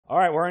All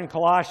right, we're in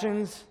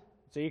Colossians,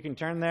 so you can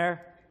turn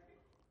there.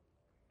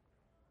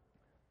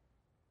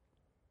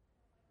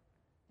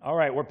 All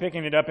right, we're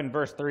picking it up in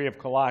verse 3 of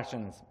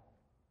Colossians.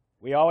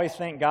 We always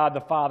thank God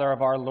the Father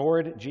of our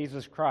Lord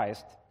Jesus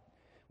Christ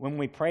when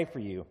we pray for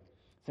you,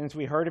 since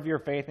we heard of your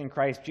faith in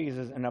Christ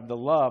Jesus and of the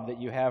love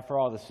that you have for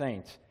all the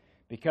saints,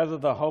 because of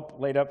the hope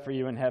laid up for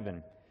you in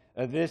heaven.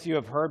 Of this you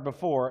have heard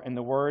before in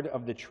the word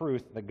of the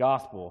truth, the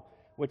gospel,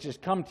 which has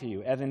come to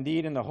you, as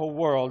indeed in the whole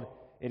world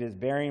it is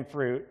bearing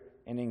fruit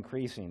and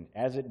increasing,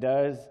 as it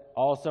does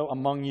also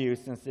among you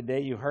since the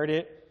day you heard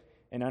it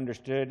and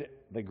understood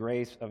the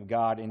grace of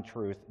God in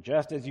truth,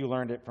 just as you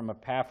learned it from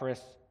Epaphras,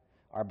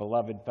 our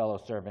beloved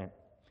fellow servant.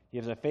 He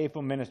is a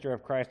faithful minister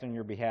of Christ on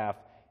your behalf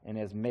and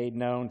has made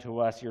known to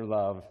us your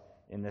love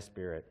in the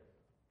Spirit.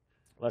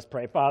 Let's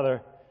pray.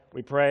 Father,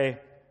 we pray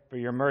for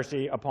your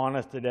mercy upon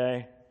us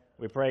today.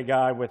 We pray,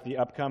 God, with the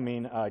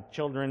upcoming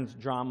children's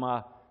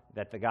drama,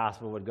 that the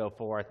gospel would go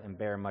forth and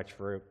bear much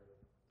fruit.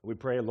 We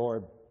pray,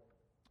 Lord,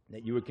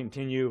 that you would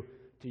continue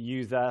to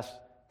use us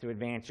to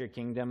advance your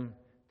kingdom,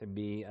 to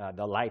be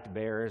the light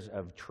bearers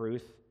of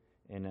truth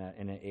in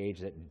an age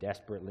that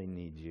desperately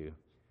needs you.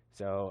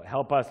 So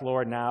help us,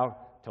 Lord, now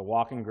to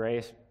walk in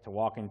grace, to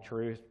walk in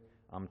truth,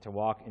 to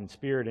walk in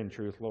spirit and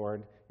truth,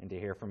 Lord, and to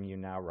hear from you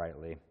now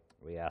rightly.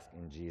 We ask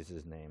in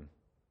Jesus' name.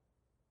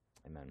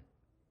 Amen.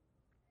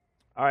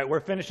 All right, we're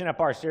finishing up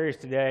our series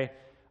today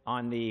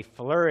on the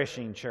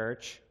flourishing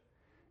church,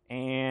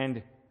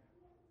 and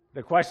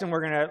the question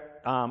we're going to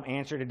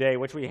answer today,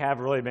 which we have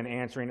really been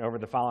answering over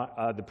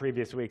the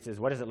previous weeks,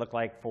 is what does it look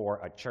like for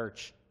a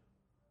church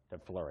to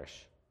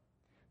flourish?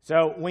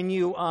 So when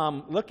you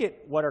look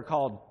at what are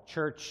called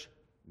church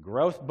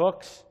growth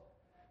books,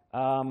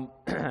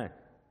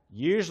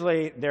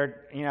 usually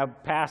they're,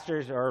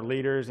 pastors or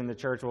leaders in the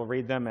church will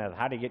read them as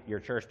how to get your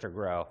church to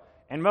grow.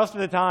 And most of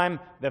the time,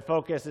 the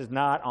focus is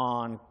not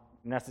on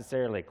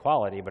necessarily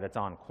quality, but it's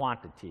on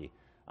quantity.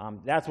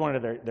 That's one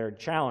of their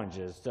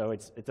challenges. So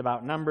it's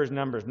about numbers.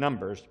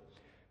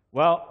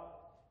 Well,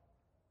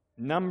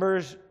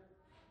 numbers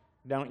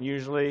don't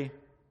usually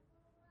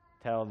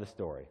tell the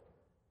story,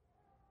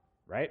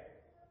 right?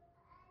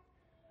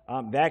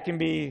 That can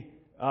be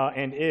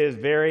and is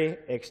very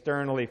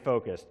externally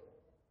focused.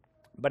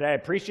 But I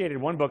appreciated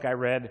one book I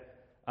read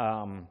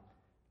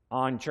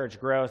on church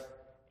growth,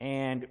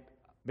 and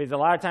because a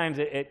lot of times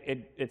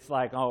it's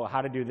like, oh,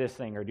 how to do this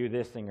thing or do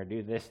this thing or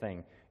do this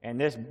thing. And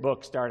this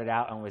book started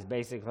out and was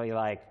basically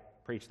like,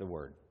 preach the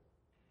word.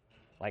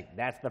 Like,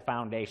 that's the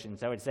foundation.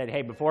 So it said,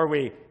 hey, before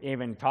we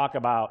even talk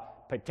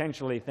about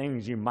potentially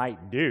things you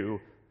might do,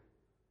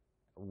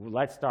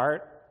 let's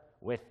start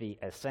with the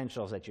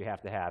essentials that you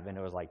have to have. And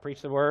it was like,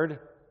 preach the word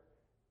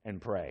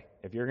and pray.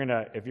 If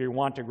you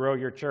want to grow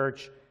your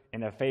church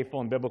in a faithful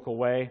and biblical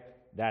way,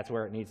 that's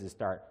where it needs to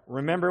start.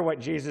 Remember what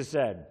Jesus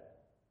said.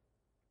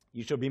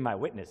 You shall be my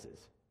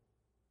witnesses,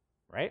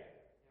 right?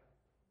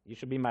 You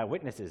shall be my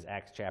witnesses,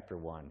 Acts chapter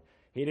 1.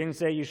 He didn't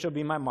say you shall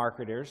be my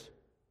marketers,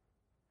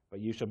 but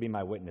you shall be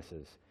my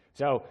witnesses.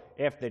 So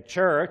if the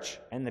church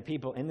and the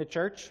people in the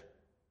church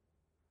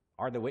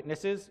are the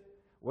witnesses,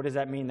 what does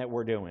that mean that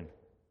we're doing?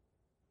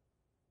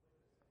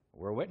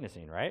 We're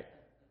witnessing, right?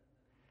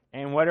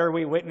 And what are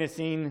we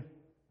witnessing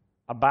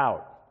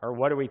about? Or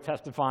what are we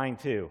testifying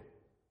to?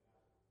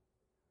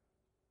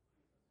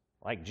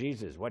 Like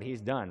Jesus, what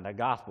he's done, the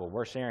gospel,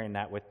 we're sharing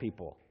that with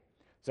people.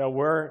 So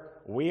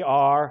we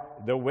are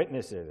the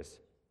witnesses.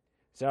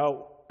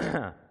 So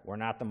we're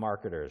not the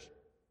marketers.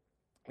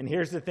 And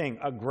here's the thing,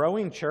 a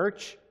growing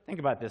church, think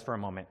about this for a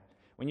moment.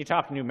 When you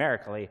talk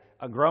numerically,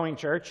 a growing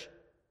church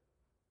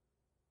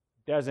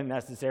doesn't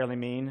necessarily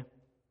mean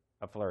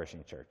a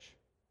flourishing church.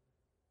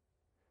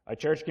 A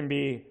church can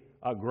be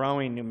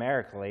growing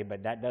numerically,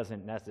 but that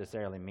doesn't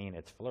necessarily mean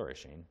it's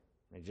flourishing.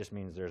 It just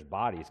means there's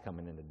bodies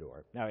coming in the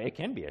door. Now, it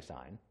can be a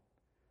sign,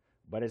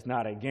 but it's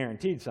not a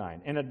guaranteed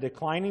sign. In a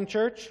declining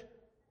church,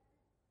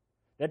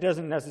 that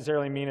doesn't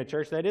necessarily mean a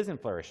church that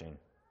isn't flourishing.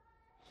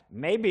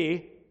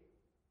 Maybe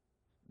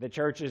the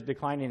church is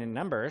declining in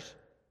numbers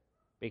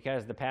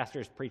because the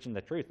pastor's preaching the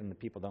truth and the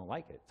people don't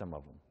like it, some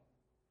of them,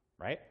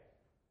 right?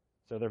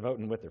 So they're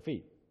voting with their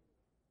feet.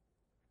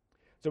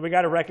 So we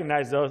got to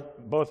recognize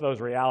both those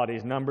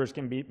realities. Numbers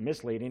can be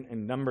misleading,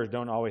 and numbers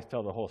don't always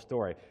tell the whole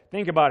story.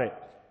 Think about it.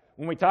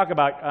 When we talk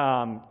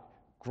about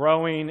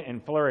growing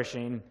and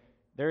flourishing,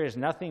 there is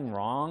nothing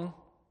wrong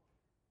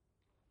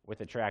with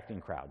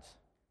attracting crowds.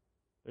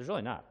 There's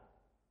really not.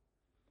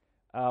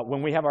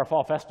 When we have our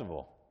fall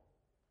festival,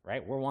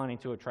 right, we're wanting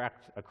to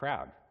attract a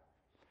crowd.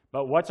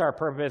 But what's our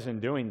purpose in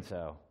doing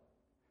so?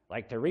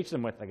 Like, to reach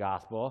them with the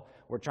gospel,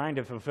 we're trying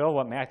to fulfill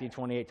what Matthew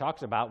 28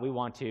 talks about. We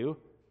want to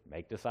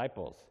make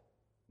disciples.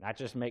 Not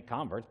just make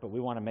converts, but we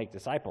want to make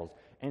disciples.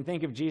 And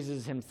think of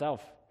Jesus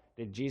himself.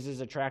 Did Jesus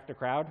attract a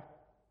crowd?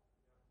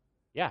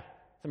 Yeah,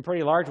 some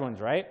pretty large ones,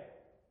 right?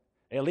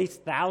 At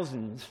least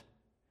thousands,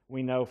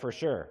 we know for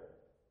sure.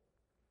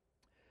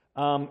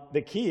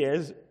 The key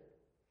is,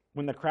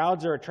 when the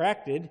crowds are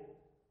attracted,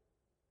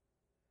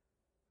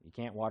 you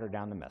can't water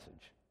down the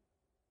message.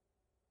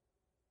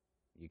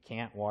 You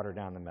can't water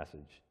down the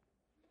message.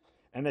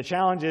 And the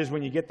challenge is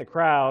when you get the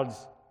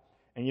crowds,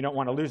 and you don't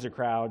want to lose the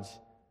crowds,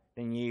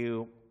 then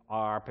you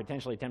are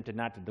potentially tempted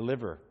not to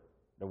deliver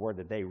the word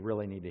that they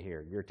really need to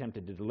hear. You're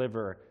tempted to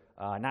deliver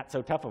not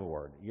so tough of a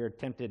word. You're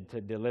tempted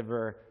to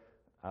deliver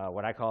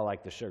what I call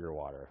like the sugar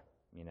water,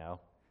 you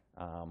know.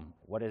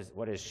 What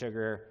does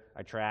sugar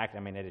attract? I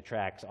mean, it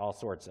attracts all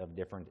sorts of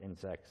different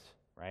insects,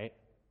 right?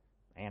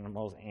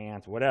 Animals,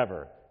 ants,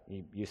 whatever.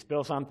 You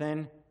spill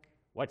something,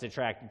 what's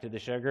attracted to the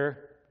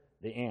sugar?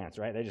 The ants,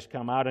 right? They just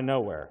come out of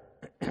nowhere.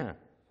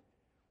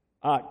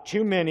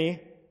 Too many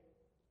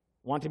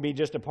want to be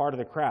just a part of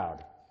the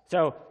crowd.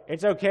 So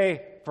it's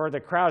okay for the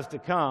crowds to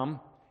come,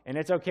 and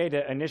it's okay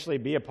to initially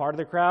be a part of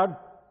the crowd.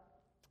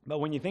 But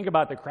when you think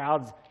about the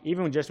crowds,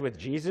 even just with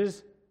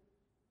Jesus,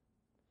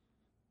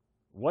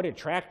 what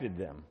attracted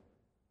them?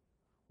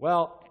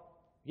 Well,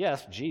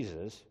 yes,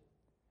 Jesus,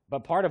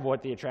 but part of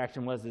what the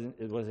attraction was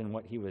in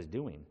what he was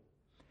doing.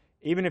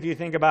 Even if you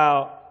think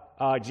about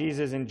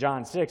Jesus in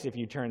John 6, if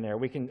you turn there,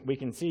 we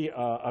can see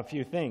a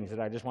few things that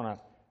I just want to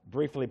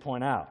briefly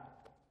point out.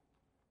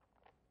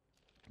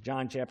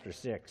 John chapter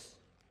 6.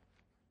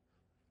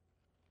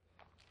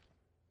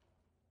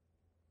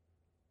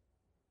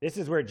 This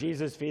is where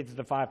Jesus feeds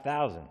the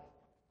 5,000.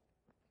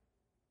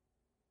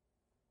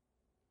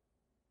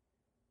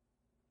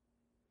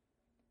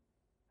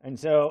 And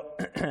so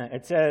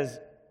it says,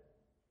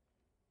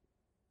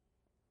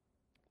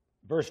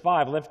 verse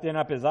 5, lifting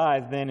up his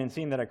eyes then and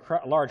seeing that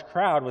a large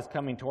crowd was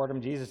coming toward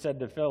him, Jesus said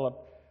to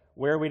Philip,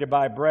 "Where are we to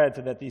buy bread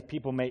so that these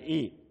people may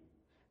eat?"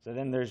 So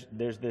then there's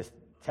this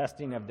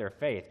testing of their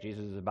faith.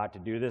 Jesus is about to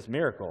do this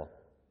miracle.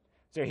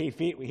 So he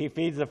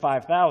feeds the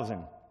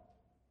 5,000.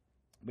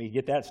 We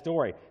get that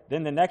story.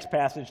 Then the next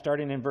passage,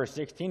 starting in verse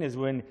 16, is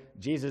when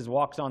Jesus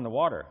walks on the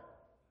water.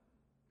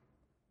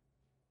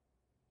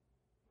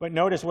 But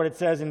notice what it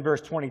says in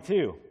verse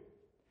 22.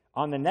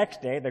 On the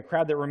next day, the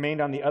crowd that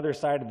remained on the other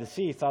side of the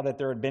sea saw that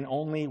there had been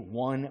only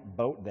one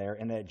boat there,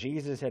 and that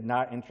Jesus had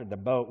not entered the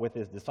boat with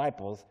his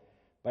disciples,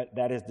 but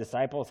that his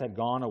disciples had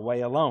gone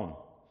away alone.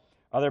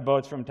 Other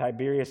boats from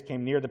Tiberias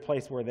came near the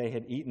place where they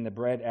had eaten the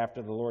bread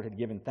after the Lord had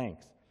given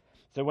thanks.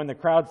 So when the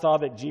crowd saw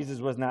that Jesus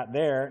was not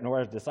there, nor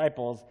his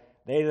disciples,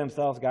 they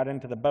themselves got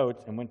into the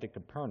boats and went to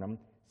Capernaum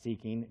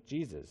seeking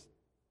Jesus.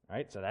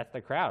 Right? So that's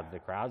the crowd. The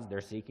crowds,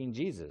 they're seeking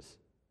Jesus.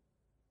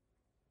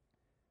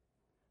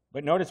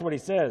 But notice what he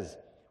says.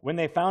 When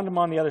they found him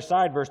on the other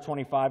side, verse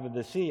 25 of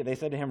the sea, they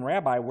said to him,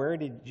 "Rabbi, when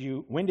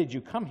did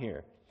you come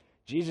here?"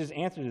 Jesus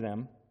answered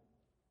them,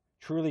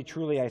 "Truly,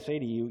 truly, I say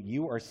to you,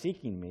 you are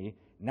seeking me,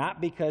 not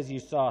because you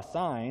saw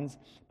signs,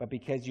 but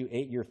because you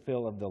ate your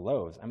fill of the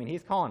loaves." I mean,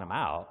 he's calling them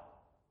out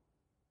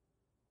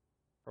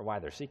for why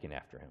they're seeking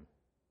after him,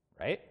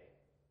 right?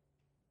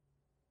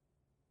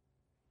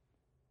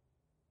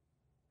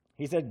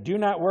 He said, "Do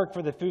not work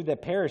for the food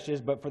that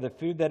perishes, but for the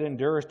food that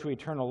endures to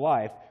eternal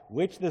life,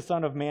 which the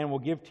Son of Man will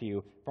give to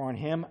you, for on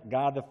him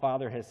God the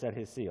Father has set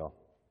his seal."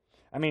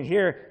 I mean,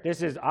 here,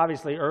 this is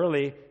obviously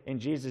early in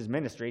Jesus'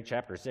 ministry,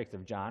 chapter 6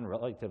 of John,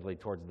 relatively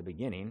towards the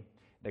beginning.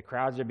 The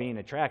crowds are being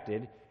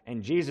attracted,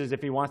 and Jesus,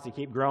 if he wants to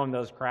keep growing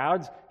those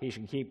crowds, he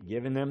should keep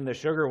giving them the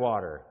sugar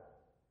water.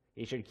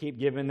 He should keep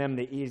giving them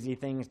the easy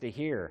things to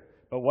hear.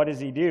 But what does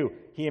he do?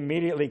 He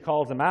immediately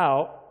calls them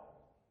out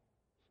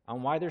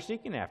on why they're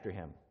seeking after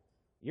him.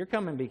 You're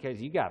coming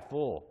because you got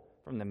full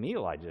from the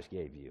meal I just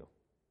gave you.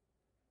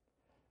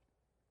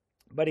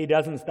 But he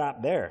doesn't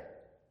stop there.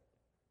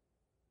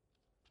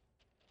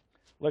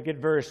 Look at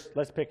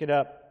let's pick it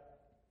up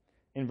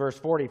in verse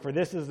 40. "For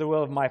this is the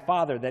will of my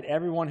Father, that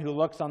everyone who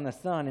looks on the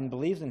Son and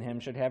believes in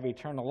him should have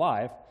eternal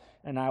life,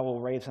 and I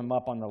will raise him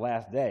up on the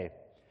last day."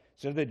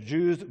 So the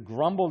Jews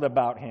grumbled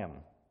about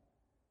him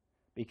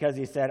because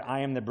he said, "I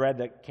am the bread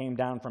that came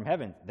down from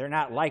heaven." They're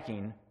not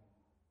liking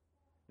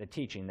the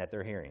teaching that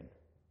they're hearing.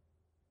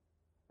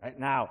 Right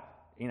now,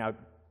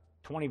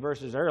 20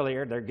 verses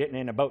earlier, they're getting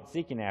in a boat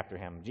seeking after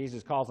him.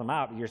 Jesus calls them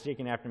out. "You're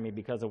seeking after me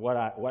because of what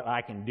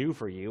I can do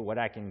for you, what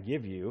I can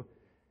give you.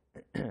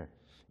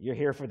 You're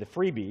here for the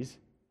freebies."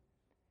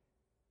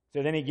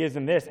 So then he gives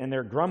them this, and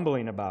they're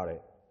grumbling about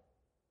it.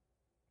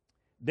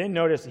 Then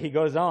notice he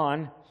goes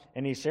on,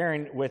 and he's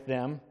sharing with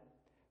them,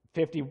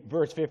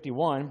 verse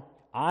 51,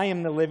 "I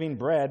am the living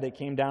bread that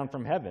came down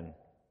from heaven."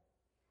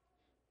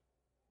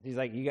 He's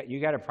like, you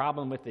got a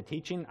problem with the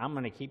teaching? I'm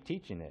going to keep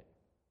teaching it.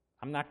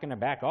 I'm not going to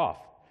back off.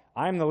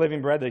 "I am the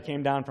living bread that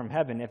came down from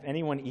heaven. If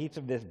anyone eats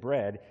of this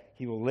bread,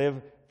 he will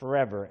live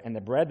forever. And the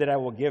bread that I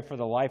will give for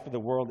the life of the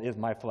world is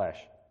my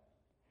flesh."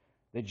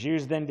 The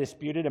Jews then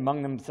disputed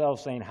among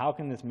themselves, saying, "How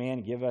can this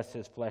man give us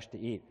his flesh to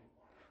eat?"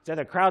 So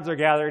the crowds are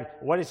gathered.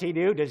 What does he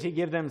do? Does he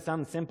give them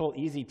some simple,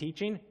 easy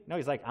teaching? No,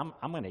 he's like, I'm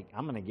going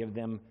to give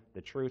them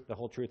the truth, the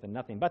whole truth, and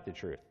nothing but the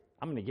truth.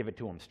 I'm going to give it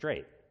to them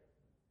straight.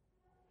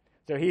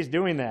 So he's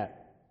doing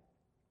that.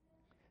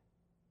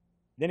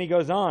 Then he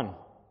goes on.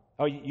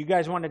 "Oh, you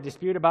guys want to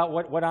dispute about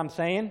what I'm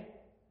saying?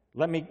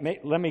 Let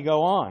me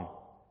go on."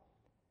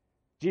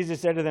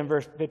 Jesus said to them,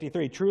 verse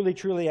 53, "Truly,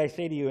 truly, I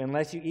say to you,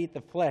 unless you eat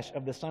the flesh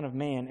of the Son of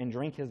Man and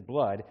drink his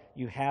blood,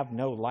 you have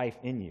no life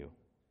in you.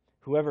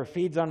 Whoever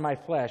feeds on my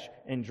flesh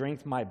and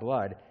drinks my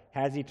blood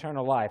has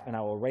eternal life, and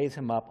I will raise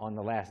him up on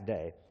the last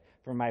day.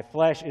 For my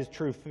flesh is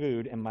true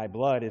food, and my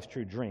blood is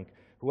true drink.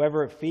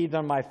 Whoever feeds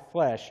on my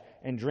flesh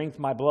and drinks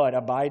my blood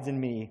abides in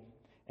me,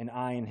 and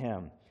I in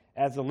him.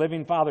 As the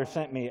living Father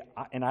sent me,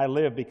 and I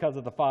live because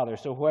of the Father,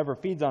 so whoever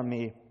feeds on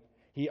me,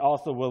 he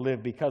also will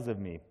live because of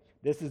me.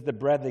 This is the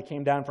bread that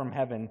came down from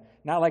heaven,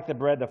 not like the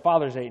bread the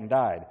fathers ate and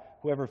died.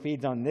 Whoever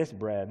feeds on this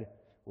bread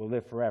will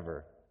live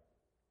forever.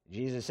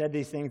 Jesus said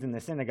these things in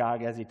the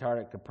synagogue as he taught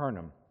at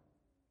Capernaum.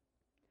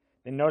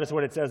 Then notice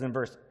what it says in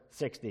verse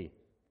 60.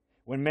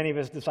 When many of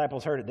his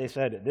disciples heard it, they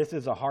said, "This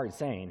is a hard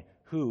saying.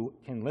 Who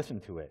can listen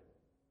to it?"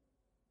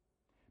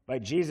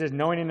 But Jesus,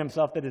 knowing in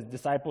himself that his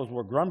disciples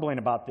were grumbling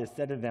about this,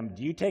 said to them,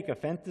 "Do you take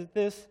offense at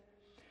this?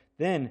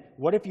 Then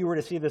what if you were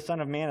to see the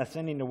Son of Man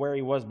ascending to where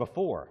he was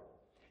before?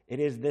 It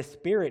is the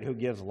Spirit who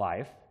gives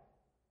life.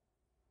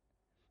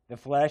 The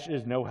flesh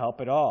is no help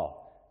at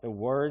all. The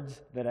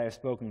words that I have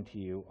spoken to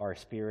you are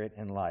spirit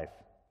and life.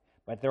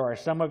 But there are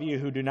some of you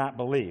who do not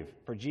believe."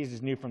 For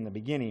Jesus knew from the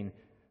beginning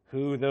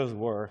who those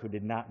were who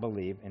did not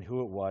believe and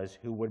who it was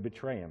who would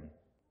betray him.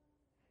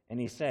 And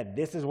he said,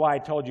 "This is why I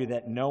told you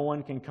that no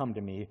one can come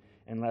to me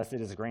unless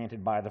it is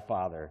granted by the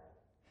Father."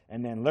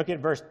 And then look at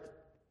verse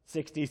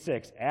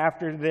 66.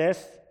 After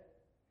this,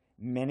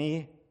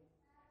 many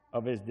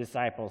of his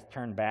disciples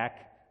turned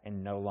back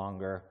and no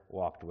longer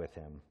walked with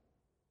him.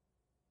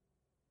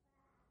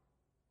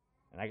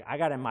 And I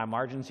got in my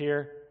margins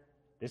here,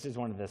 this is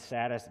one of the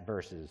saddest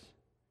verses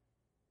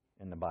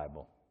in the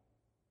Bible.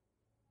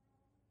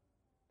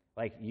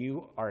 Like,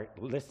 you are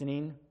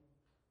listening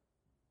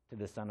to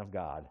the Son of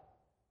God,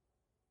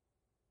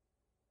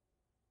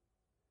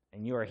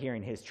 and you are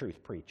hearing his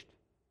truth preached,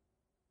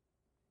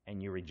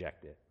 and you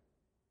reject it.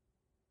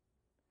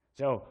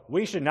 So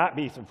we should not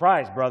be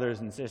surprised, brothers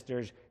and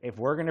sisters, if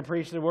we're going to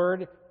preach the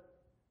word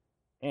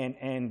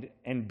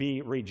and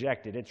be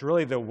rejected. It's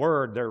really the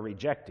word they're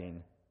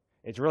rejecting.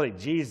 It's really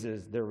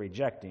Jesus they're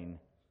rejecting.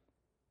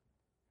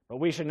 But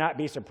we should not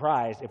be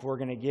surprised if we're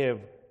going to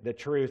give the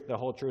truth, the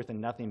whole truth, and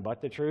nothing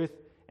but the truth,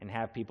 and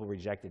have people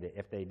rejected it.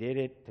 If they did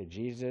it to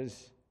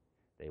Jesus,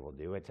 they will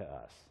do it to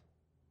us.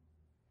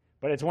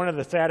 But it's one of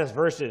the saddest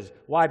verses.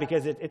 Why?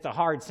 Because it's a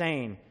hard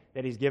saying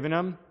that he's given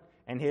them.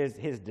 And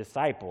his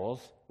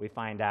disciples, we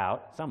find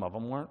out, some of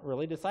them weren't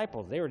really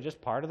disciples. They were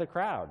just part of the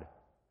crowd.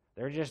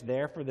 They're just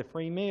there for the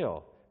free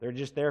meal. They're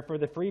just there for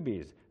the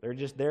freebies. They're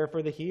just there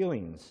for the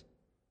healings.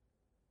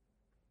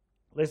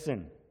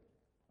 Listen,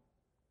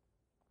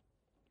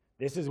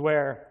 this is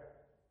where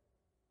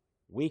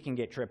we can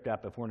get tripped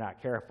up if we're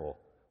not careful.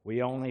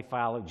 We only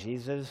follow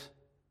Jesus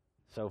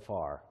so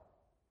far.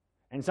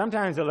 And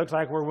sometimes it looks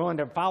like we're willing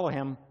to follow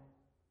him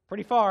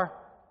pretty far.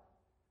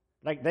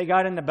 Like, they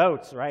got in the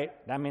boats, right?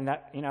 I mean,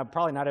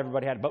 probably not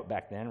everybody had a boat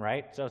back then,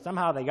 right? So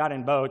somehow they got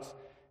in boats,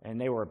 and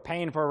they were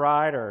paying for a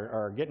ride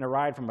or getting a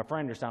ride from a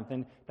friend or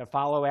something to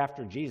follow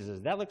after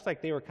Jesus. That looks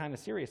like they were kind of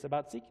serious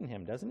about seeking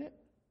him, doesn't it?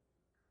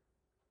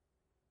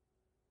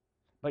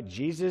 But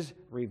Jesus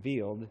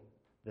revealed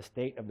the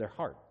state of their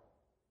heart.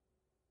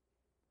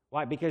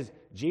 Why? Because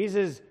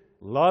Jesus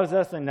loves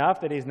us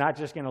enough that he's not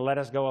just going to let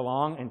us go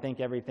along and think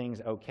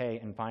everything's okay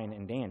and fine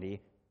and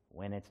dandy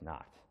when it's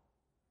not.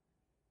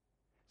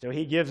 So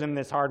he gives them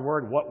this hard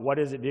word. What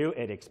does it do?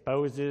 It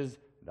exposes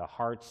the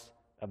hearts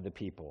of the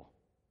people.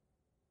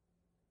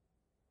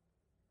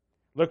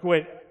 Look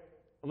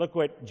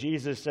what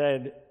Jesus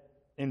said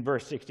in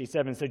verse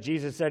 67. So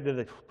Jesus said to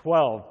the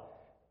 12,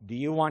 "Do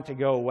you want to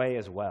go away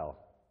as well?"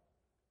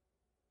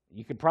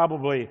 You could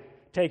probably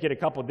take it a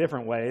couple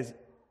different ways,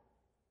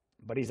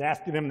 but he's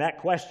asking them that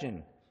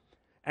question.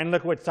 And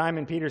look what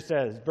Simon Peter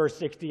says, verse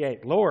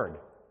 68. "Lord,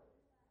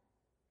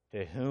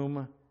 to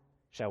whom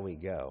shall we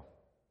go?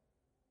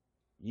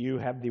 You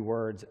have the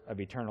words of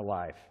eternal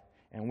life,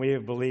 and we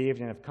have believed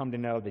and have come to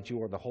know that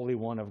you are the Holy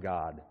One of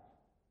God."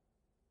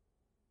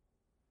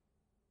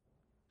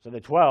 So the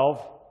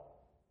 12,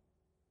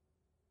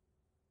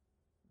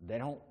 they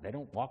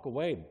don't walk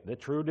away. The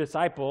true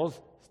disciples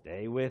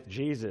stay with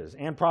Jesus,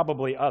 and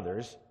probably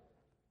others.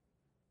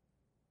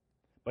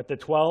 But the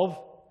 12,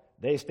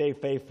 they stay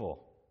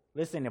faithful.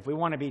 Listen, if we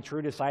want to be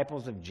true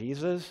disciples of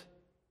Jesus,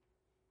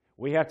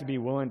 we have to be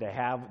willing to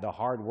have the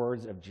hard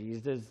words of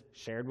Jesus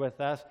shared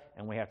with us,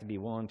 and we have to be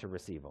willing to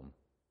receive them.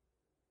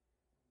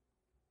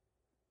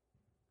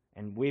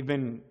 And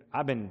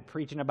I've been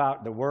preaching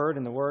about the Word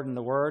and the Word and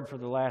the Word for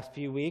the last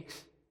few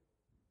weeks.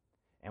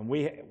 And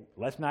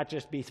let's not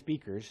just be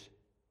speakers.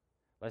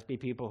 Let's be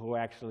people who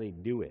actually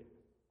do it.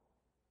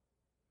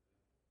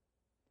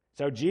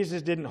 So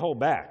Jesus didn't hold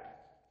back.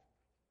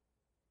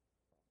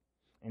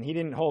 And he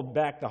didn't hold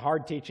back the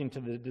hard teaching to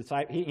the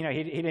disciples.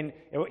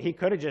 He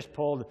could have just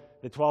pulled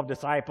the 12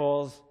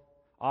 disciples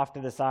off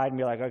to the side and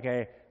be like,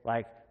 okay,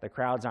 like the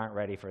crowds aren't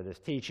ready for this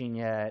teaching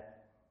yet.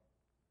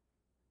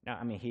 No,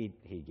 I mean,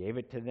 he gave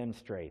it to them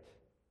straight.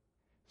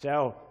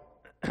 So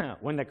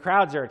when the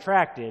crowds are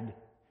attracted,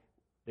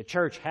 the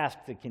church has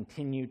to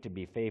continue to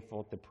be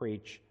faithful to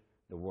preach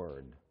the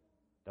word,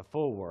 the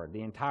full word,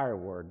 the entire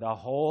word, the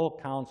whole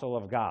counsel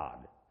of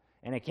God.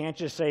 And it can't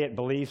just say it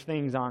believes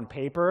things on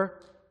paper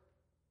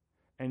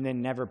and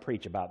then never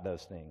preach about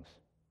those things.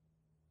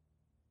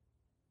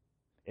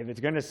 If it's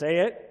going to say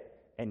it,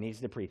 it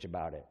needs to preach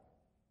about it.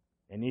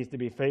 It needs to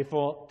be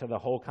faithful to the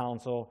whole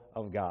counsel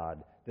of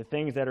God. The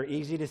things that are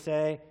easy to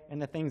say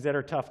and the things that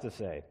are tough to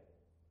say.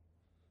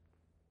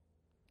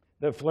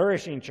 The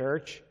flourishing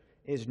church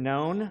is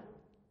known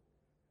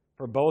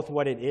for both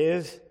what it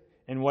is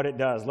and what it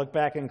does. Look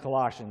back in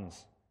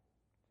Colossians.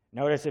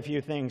 Notice a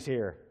few things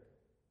here.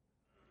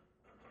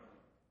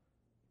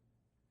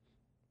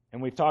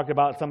 And we've talked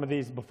about some of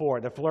these before.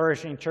 The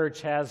flourishing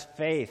church has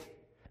faith.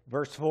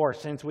 Verse 4,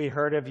 since we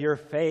heard of your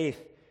faith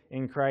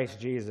in Christ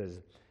Jesus.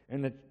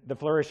 And the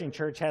flourishing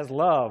church has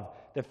love,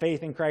 the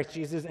faith in Christ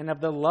Jesus, and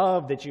of the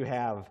love that you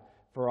have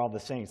for all the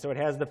saints. So it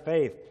has the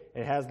faith,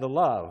 it has the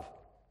love.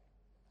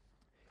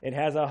 It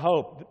has a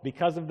hope,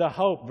 because of the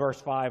hope,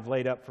 verse 5,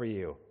 laid up for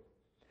you.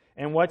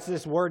 And what's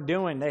this word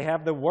doing? They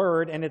have the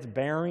word, and it's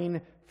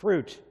bearing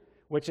fruit,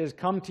 which has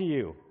come to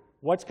you.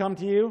 What's come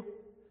to you?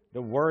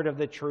 The word of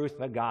the truth,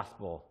 the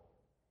gospel.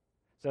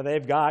 So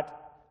they've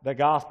got the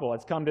gospel.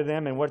 It's come to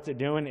them, and what's it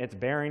doing? It's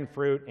bearing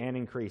fruit and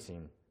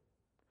increasing.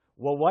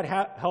 Well, what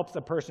helps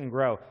a person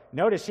grow?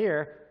 Notice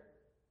here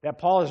that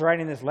Paul is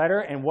writing this letter,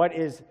 and what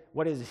is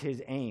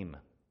his aim?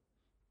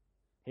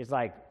 His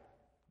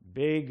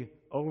big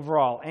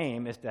overall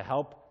aim is to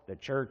help the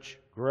church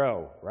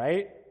grow,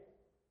 right?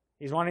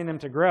 He's wanting them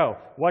to grow.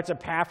 What's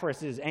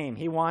Epaphras' aim?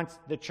 He wants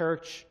the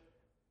church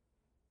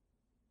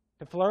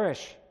to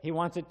flourish. He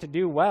wants it to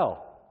do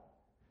well.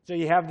 So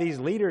you have these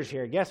leaders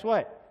here. Guess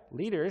what?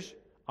 Leaders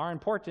are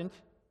important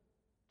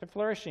to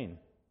flourishing.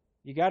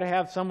 You got to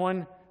have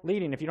someone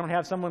leading. If you don't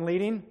have someone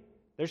leading,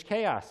 there's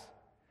chaos.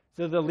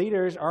 So the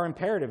leaders are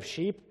imperative.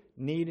 Sheep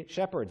need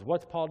shepherds.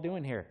 What's Paul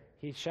doing here?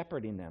 He's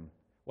shepherding them.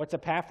 What's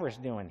Epaphras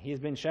doing? He's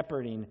been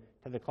shepherding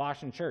to the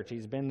Colossian church.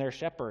 He's been their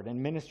shepherd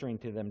and ministering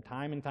to them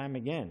time and time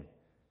again.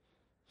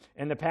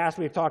 In the past,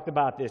 we've talked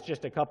about this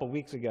just a couple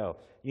weeks ago.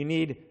 You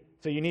need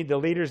the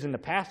leaders and the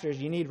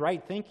pastors. You need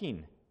right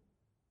thinking,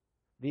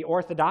 the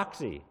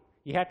orthodoxy.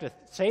 You have to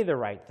say the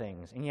right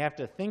things, and you have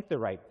to think the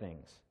right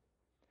things.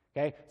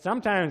 Okay?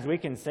 Sometimes we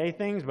can say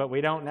things, but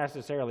we don't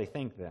necessarily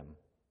think them.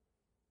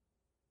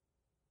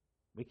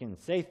 We can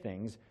say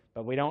things,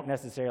 but we don't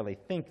necessarily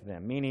think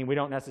them, meaning we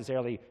don't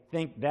necessarily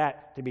think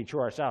that to be true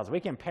ourselves. We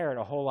can parrot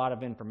a whole lot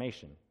of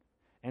information.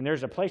 And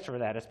there's a place for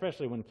that,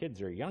 especially when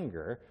kids are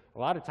younger. A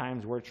lot of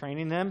times we're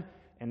training them,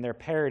 and they're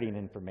parroting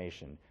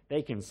information.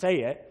 They can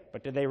say it,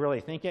 but did they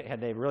really think it?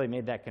 Had they really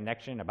made that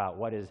connection about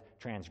what is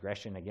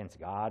transgression against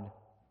God?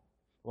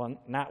 Well,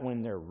 not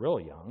when they're real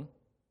young.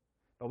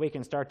 But we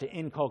can start to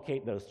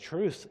inculcate those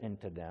truths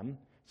into them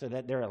so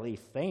that they're at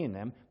least saying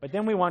them. But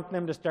then we want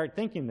them to start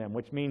thinking them,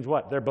 which means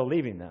what? They're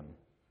believing them.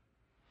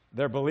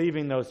 They're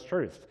believing those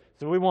truths.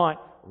 So we want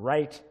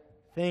right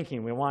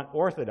thinking. We want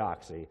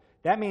orthodoxy.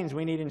 That means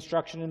we need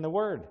instruction in the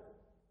Word.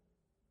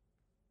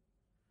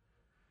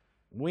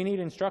 We need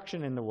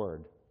instruction in the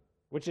Word,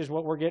 which is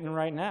what we're getting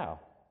right now.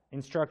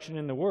 Instruction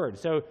in the Word.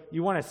 So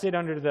you want to sit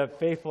under the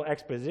faithful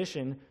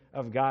exposition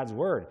of God's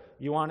Word.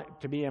 You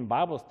want to be in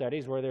Bible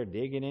studies where they're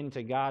digging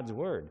into God's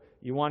Word.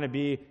 You want to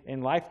be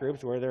in life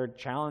groups where they're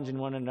challenging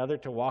one another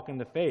to walk in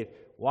the faith.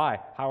 Why?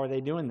 How are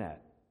they doing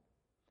that?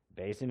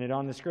 Basing it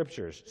on the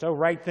Scriptures. So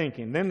right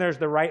thinking. Then there's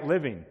the right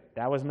living.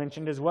 That was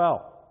mentioned as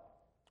well.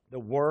 The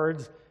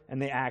words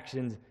and the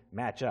actions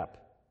match up.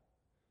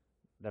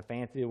 The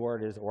fancy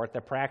word is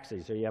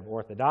orthopraxy. So you have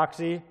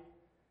orthodoxy,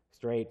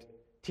 straight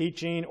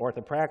teaching,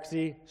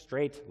 orthopraxy,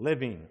 straight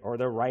living, or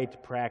the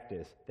right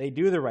practice. They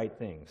do the right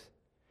things.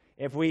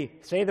 If we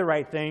say the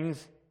right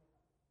things,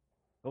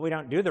 but we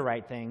don't do the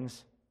right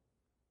things,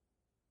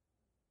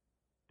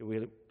 do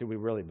we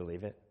really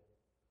believe it?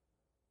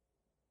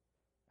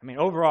 I mean,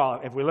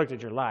 overall, if we looked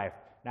at your life,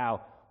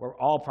 now, we're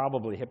all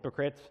probably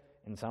hypocrites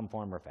in some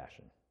form or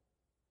fashion.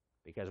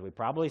 Because we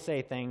probably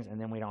say things, and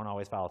then we don't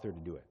always follow through to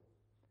do it.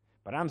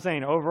 But I'm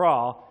saying,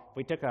 overall, if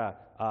we took a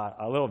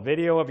little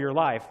video of your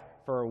life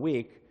for a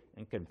week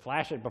and could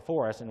flash it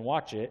before us and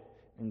watch it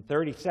in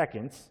 30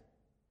 seconds,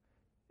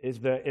 is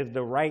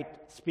the right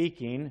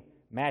speaking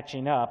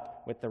matching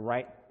up with the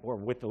right, or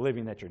with the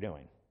living that you're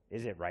doing?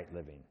 Is it right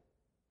living?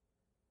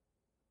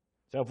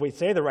 So if we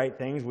say the right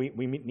things, we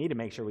need to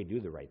make sure we do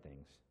the right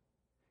things.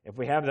 If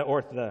we have the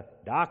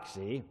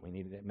orthodoxy, we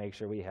need to make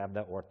sure we have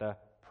the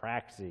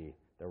orthopraxy,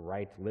 the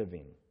right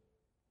living.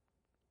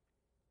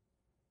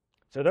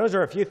 So those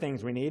are a few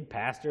things we need: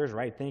 pastors,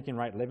 right thinking,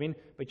 right living.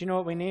 But you know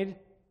what we need?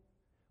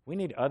 We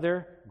need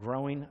other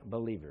growing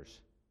believers.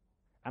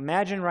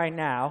 Imagine right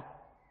now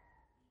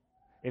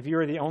if you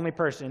were the only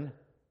person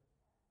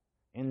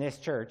in this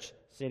church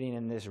sitting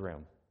in this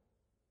room.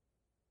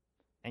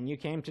 And you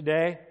came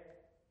today,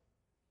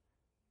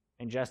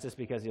 and just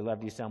because he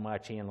loved you so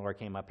much, he and Laura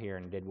came up here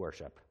and did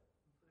worship.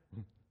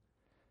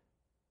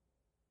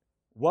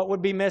 What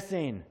would be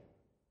missing?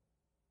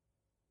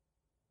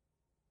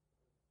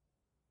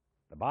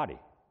 The body,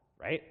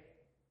 right?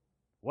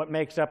 What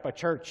makes up a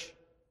church?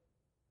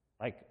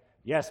 Like,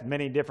 yes,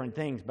 many different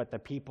things, but the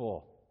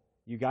people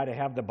You got to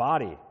have the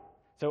body.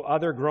 So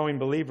other growing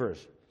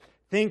believers.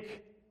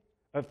 Think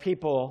of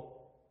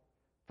people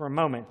for a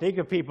moment. Think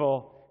of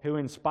people who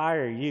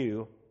inspire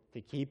you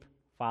to keep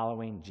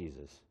following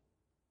Jesus.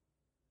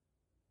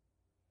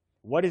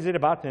 What is it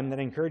about them that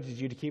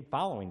encourages you to keep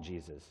following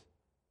Jesus?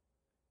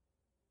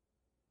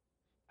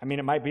 I mean,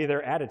 it might be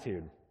their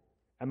attitude.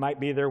 It might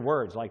be their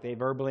words, like they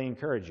verbally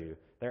encourage you.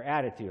 Their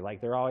attitude,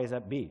 like they're always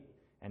upbeat.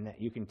 And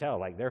that you can tell,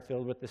 like they're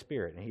filled with the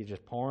Spirit, and He's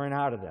just pouring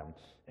out of them.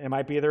 It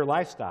might be their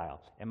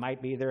lifestyle. It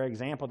might be their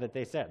example that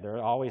they set.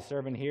 They're always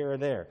serving here or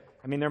there.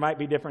 I mean, there might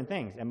be different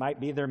things. It might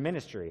be their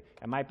ministry.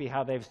 It might be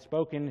how they've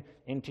spoken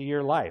into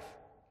your life.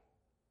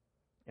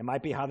 It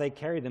might be how they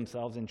carry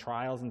themselves in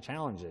trials and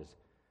challenges.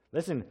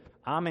 Listen,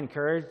 I'm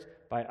encouraged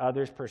by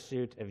others'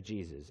 pursuit of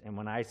Jesus. And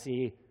when I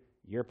see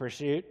your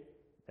pursuit,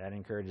 that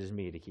encourages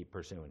me to keep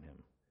pursuing Him.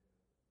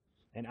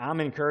 And I'm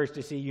encouraged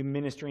to see you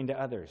ministering to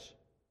others.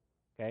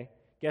 Okay?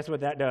 Guess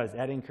what that does?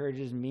 That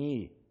encourages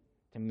me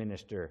to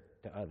minister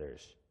to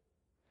others.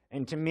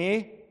 And to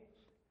me,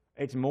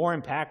 it's more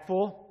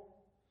impactful.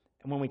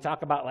 And when we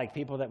talk about like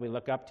people that we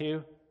look up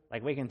to,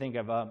 like we can think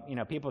of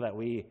people that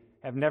we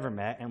have never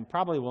met and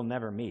probably will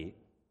never meet,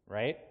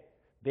 right?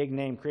 Big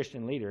name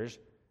Christian leaders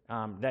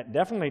that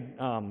definitely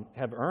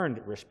have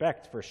earned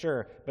respect for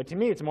sure. But to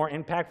me, it's more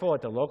impactful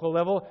at the local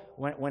level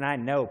when I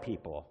know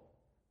people.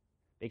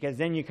 Because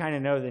then you kind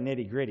of know the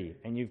nitty-gritty,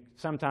 and you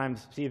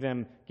sometimes see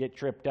them get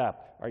tripped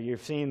up, or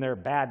you've seen their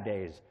bad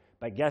days.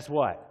 But guess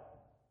what?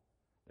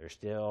 They're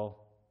still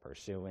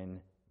pursuing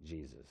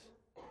Jesus.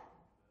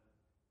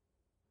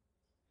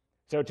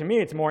 So to me,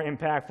 it's more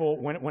impactful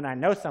when I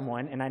know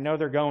someone, and I know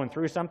they're going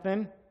through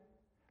something.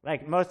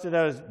 Like most of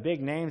those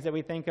big names that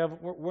we think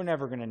of, we're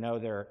never going to know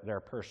their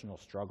personal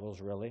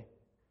struggles, really.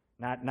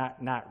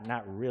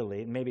 Not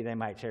really. Maybe they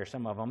might share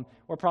some of them.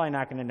 We're probably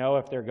not going to know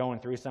if they're going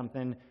through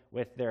something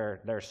with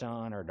their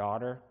son or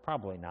daughter.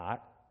 Probably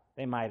not.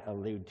 They might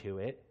allude to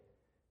it.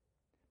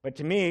 But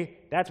to me,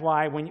 that's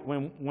why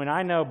when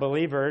I know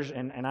believers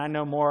and I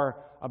know more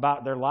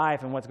about their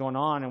life and what's going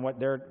on and what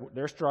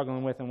they're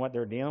struggling with and what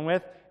they're dealing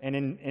with, and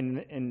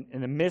in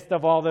the midst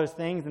of all those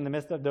things, in the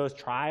midst of those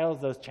trials,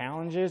 those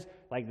challenges,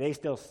 like they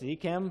still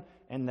seek Him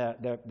and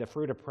the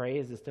fruit of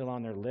praise is still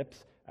on their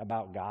lips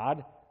about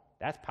God,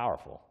 that's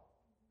powerful.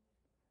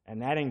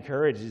 And that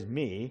encourages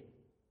me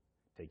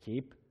to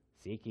keep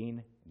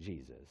seeking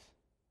Jesus.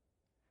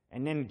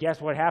 And then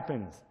guess what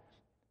happens?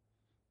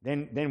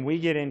 Then we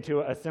get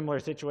into a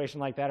similar situation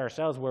like that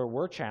ourselves where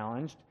we're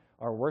challenged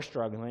or we're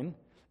struggling.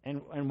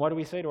 And what do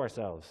we say to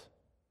ourselves?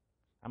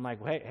 I'm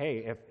like,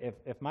 hey,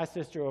 if my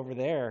sister over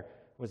there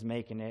was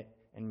making it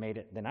and made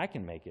it, then I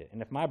can make it.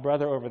 And if my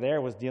brother over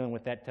there was dealing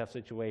with that tough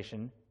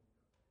situation,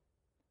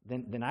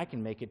 then I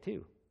can make it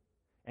too.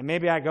 And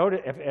maybe I go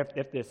to,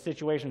 if the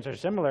situations are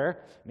similar,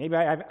 maybe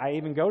I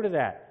even go to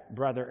that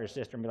brother or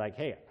sister and be like,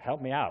 hey,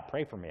 help me out,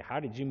 pray for me. How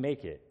did you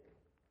make it?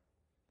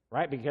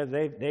 Right? Because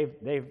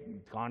they've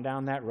gone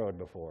down that road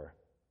before.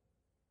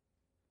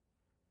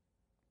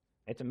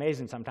 It's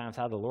amazing sometimes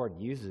how the Lord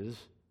uses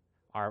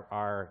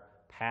our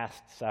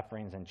past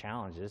sufferings and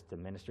challenges to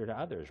minister to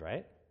others,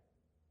 right?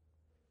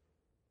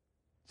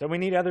 So we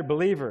need other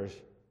believers.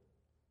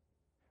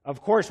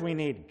 Of course we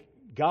need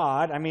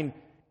God. I mean,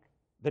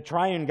 the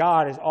triune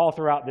God is all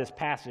throughout this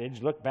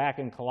passage. Look back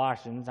in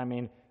Colossians. I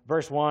mean,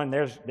 verse 1,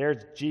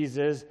 there's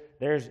Jesus.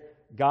 There's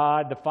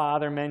God the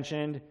Father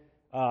mentioned.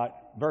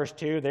 Verse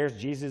 2, there's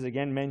Jesus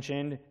again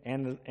mentioned,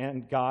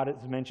 and God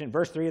is mentioned.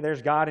 Verse 3,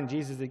 there's God and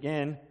Jesus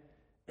again.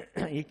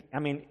 You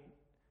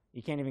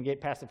can't even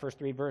get past the first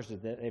 3 verses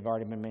that they've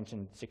already been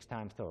mentioned 6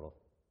 times total,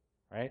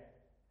 right?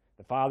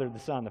 The Father, the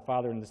Son, the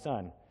Father, and the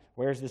Son.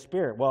 Where's the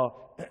Spirit?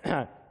 Well,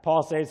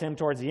 Paul saves him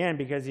towards the end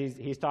because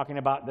he's talking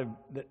about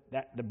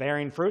the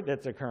bearing fruit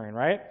that's occurring,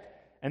 right?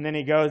 And then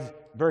he goes,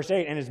 verse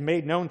 8, and is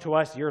made known to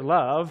us your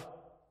love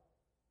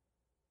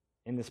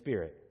in the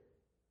Spirit.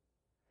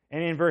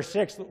 And in verse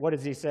 6, what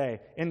does he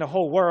say? In the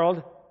whole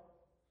world,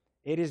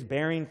 it is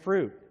bearing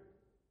fruit.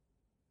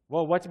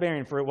 Well, what's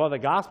bearing fruit? Well, the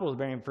gospel is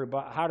bearing fruit,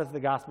 but how does the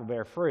gospel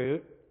bear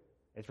fruit?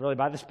 It's really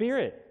by the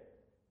Spirit.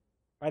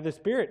 By the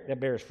Spirit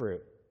that bears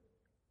fruit.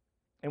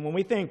 And when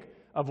we think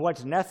of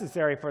what's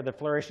necessary for the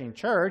flourishing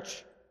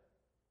church,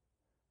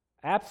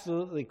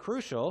 absolutely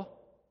crucial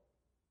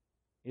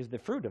is the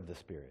fruit of the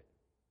Spirit.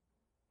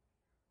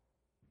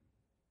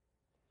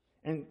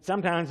 And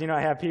sometimes,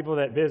 I have people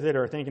that visit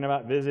or thinking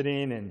about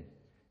visiting,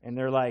 and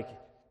they're like,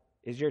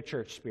 is your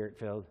church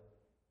Spirit-filled?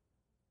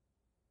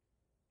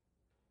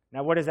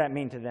 Now, what does that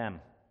mean to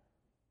them?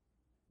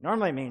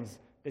 Normally it means,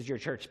 does your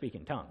church speak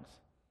in tongues?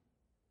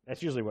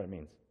 That's usually what it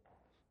means.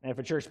 And if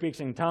a church speaks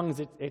in tongues,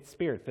 it's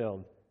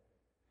Spirit-filled.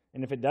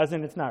 And if it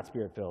doesn't, it's not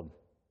Spirit-filled.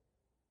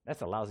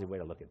 That's a lousy way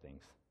to look at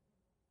things.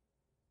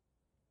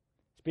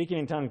 Speaking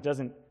in tongues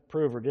doesn't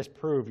prove or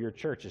disprove your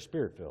church is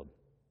Spirit-filled.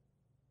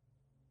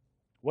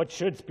 What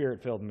should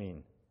Spirit-filled mean?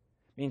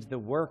 It means the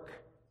work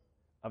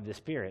of the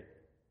Spirit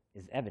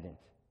is evident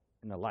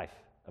in the life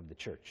of the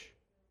church.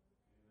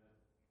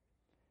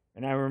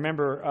 And I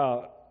remember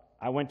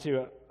I went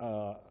to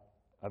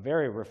a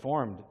very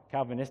reformed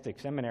Calvinistic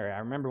seminary. I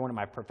remember one of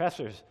my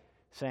professors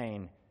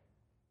saying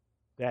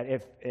that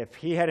if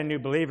he had a new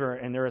believer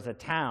and there was a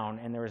town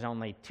and there was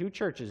only 2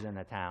 churches in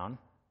the town,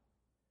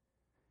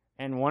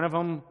 and one of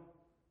them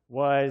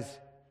was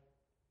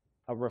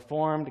a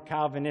reformed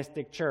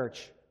Calvinistic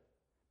church,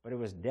 but it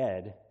was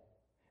dead,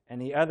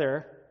 and the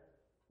other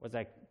was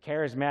a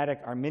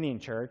charismatic Arminian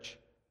church,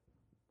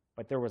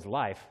 but there was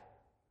life,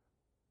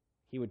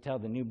 he would tell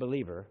the new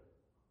believer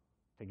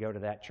to go to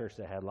that church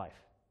that had life.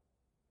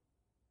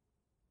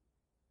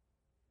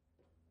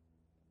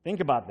 Think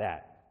about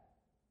that.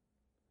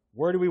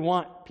 Where do we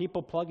want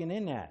people plugging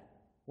in at?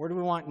 Where do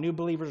we want new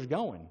believers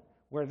going?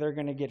 Where they're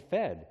going to get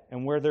fed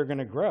and where they're going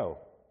to grow.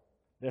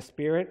 The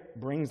Spirit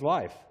brings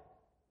life.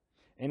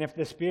 And if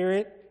the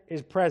Spirit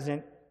is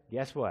present,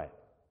 guess what?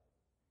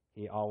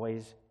 He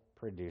always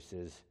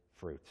produces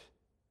fruit.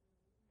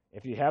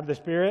 If you have the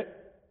Spirit,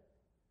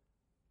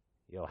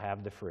 you'll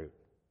have the fruit.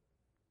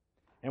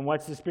 And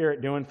what's the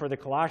Spirit doing for the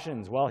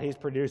Colossians? Well, He's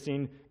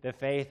producing the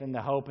faith and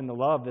the hope and the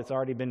love that's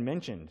already been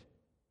mentioned.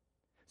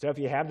 So if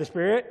you have the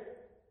Spirit,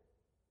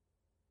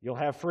 you'll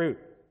have fruit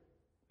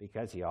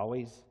because He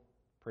always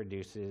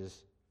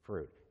produces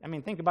fruit. I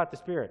mean, think about the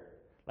Spirit.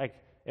 Like,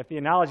 if the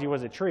analogy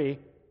was a tree,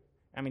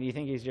 I mean, do you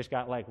think He's just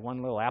got like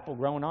one little apple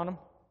growing on him?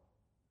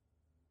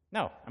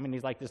 No. I mean,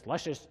 He's like this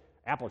luscious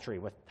apple tree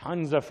with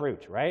tons of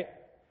fruit, right?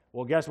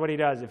 Well, guess what He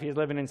does? If He's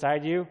living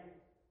inside you,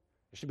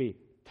 there should be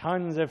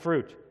tons of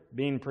fruit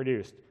being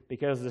produced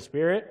because the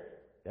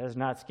Spirit does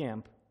not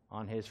skimp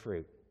on His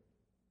fruit.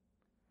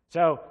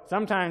 So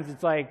sometimes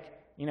it's like,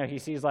 He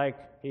sees like,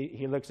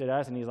 he looks at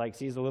us and He's like,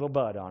 sees a little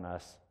bud on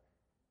us.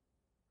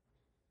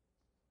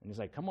 And He's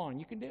like, come on,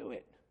 you can do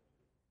it.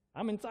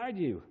 I'm inside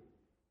you.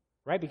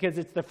 Right? Because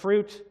it's the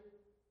fruit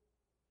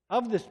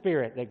of the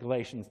Spirit that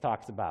Galatians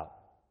talks about.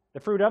 The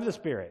fruit of the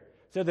Spirit.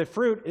 So the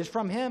fruit is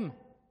from Him.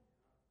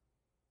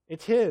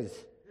 It's His.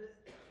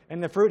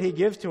 And the fruit He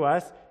gives to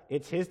us,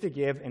 it's His to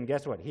give, and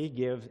guess what? He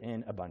gives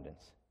in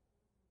abundance.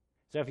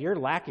 So if you're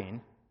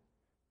lacking,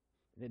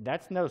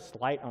 that's no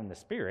slight on the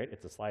Spirit,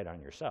 it's a slight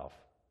on yourself.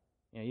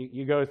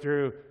 You go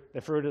through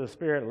the fruit of the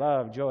Spirit: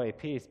 love, joy,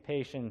 peace,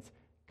 patience,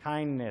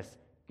 kindness,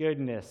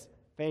 goodness,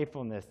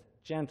 faithfulness,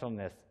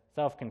 gentleness,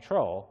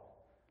 self-control.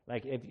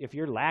 Like, if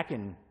you're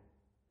lacking,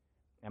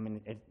 I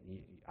mean,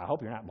 I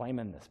hope you're not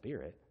blaming the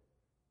Spirit.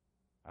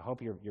 I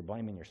hope you're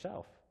blaming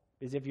yourself.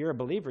 Because if you're a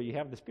believer, you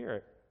have the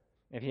Spirit.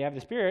 If you have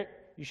the Spirit,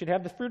 you should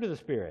have the fruit of the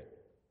Spirit.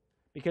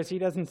 Because He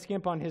doesn't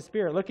skimp on His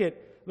Spirit.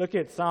 Look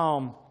at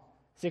Psalm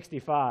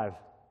 65.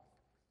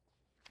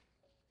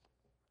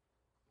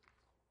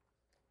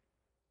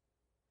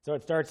 So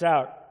it starts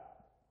out,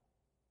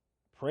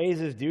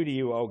 praise is due to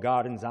you, O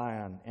God in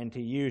Zion, and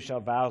to you shall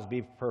vows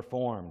be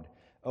performed.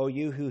 O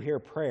you who hear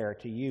prayer,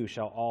 to you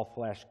shall all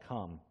flesh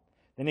come.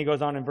 Then he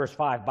goes on in verse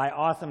 5, by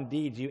awesome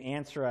deeds you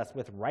answer us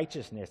with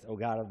righteousness, O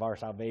God of our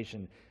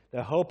salvation,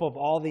 the hope of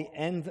all the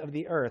ends of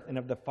the earth and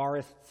of the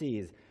farthest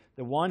seas,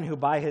 the one who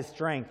by His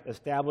strength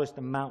established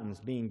the mountains,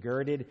 being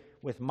girded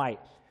with might,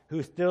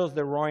 who stills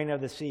the roaring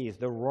of the seas,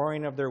 the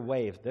roaring of their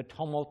waves, the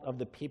tumult of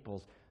the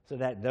peoples, so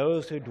that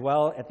those who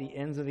dwell at the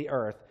ends of the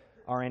earth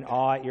are in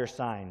awe at your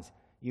signs.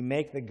 You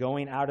make the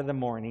going out of the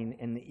morning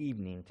and the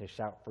evening to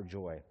shout for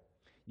joy.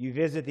 You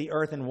visit the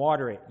earth and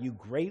water it. You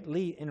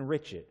greatly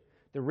enrich it.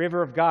 The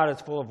river of God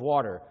is full of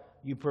water.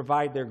 You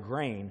provide their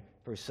grain,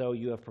 for so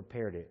you have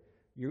prepared it.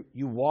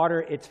 You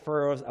water its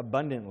furrows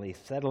abundantly,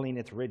 settling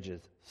its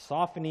ridges,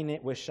 softening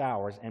it with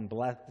showers, and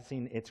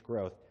blessing its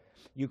growth.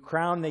 You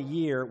crown the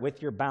year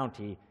with your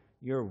bounty.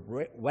 Your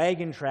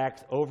wagon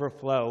tracks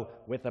overflow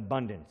with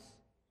abundance.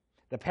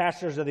 The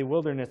pastures of the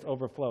wilderness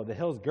overflow. The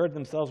hills gird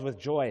themselves with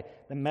joy.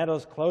 The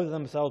meadows clothe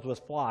themselves with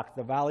flocks.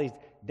 The valleys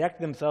deck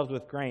themselves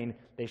with grain.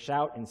 They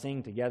shout and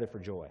sing together for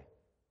joy.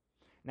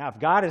 Now, if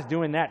God is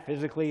doing that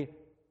physically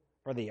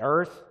for the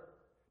earth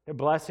to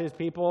bless His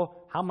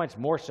people, how much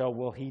more so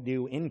will He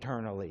do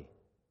internally?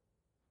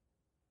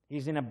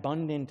 He's an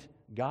abundant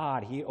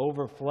God. He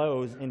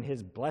overflows in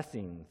His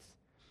blessings.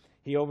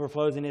 He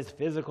overflows in His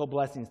physical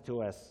blessings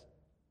to us,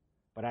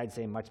 but I'd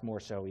say much more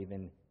so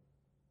even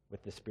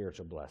with the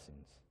spiritual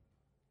blessings.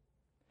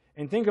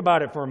 And think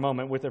about it for a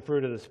moment with the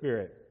fruit of the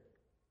Spirit.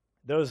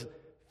 Those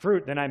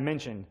fruit that I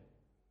mentioned,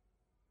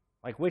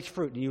 like, which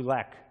fruit do you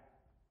lack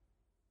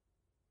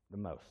the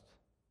most?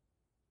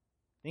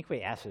 I think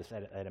we asked this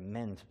at a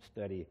men's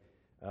study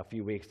a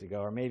few weeks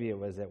ago, or maybe it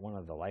was at one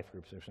of the life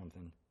groups or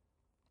something.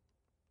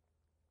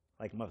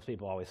 Like, most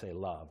people always say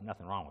love.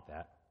 Nothing wrong with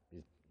that.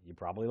 You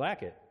probably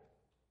lack it.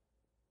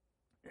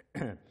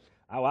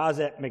 I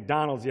was at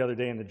McDonald's the other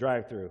day in the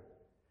drive-thru.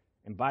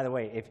 And by the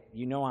way, if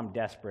you know I'm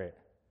desperate,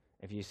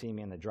 if you see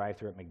me in the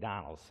drive-thru at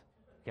McDonald's,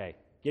 okay,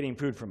 getting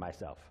food for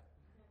myself.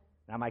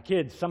 Now,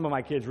 some of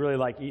my kids really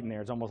like eating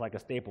there. It's almost like a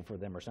staple for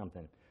them or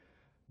something.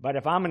 But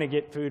if I'm going to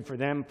get food for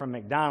them from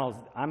McDonald's,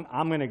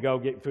 I'm going to go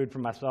get food for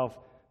myself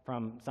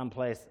from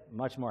someplace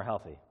much more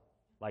healthy,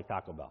 like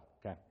Taco Bell,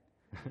 okay?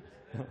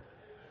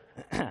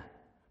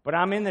 But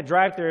I'm in the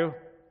drive-thru,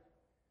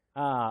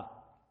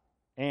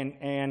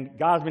 And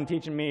God's been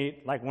teaching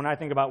me, like when I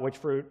think about which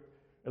fruit,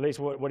 at least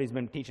what he's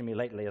been teaching me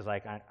lately is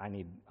like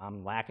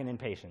I'm lacking in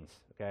patience,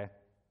 okay?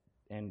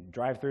 And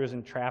drive-thrus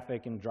and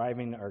traffic and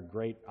driving are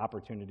great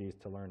opportunities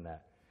to learn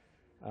that.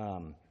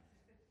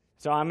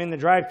 So I'm in the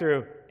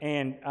drive-thru,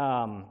 and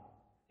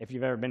if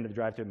you've ever been to the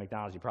drive-thru at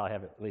McDonald's, you probably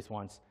have it at least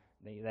once.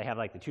 They have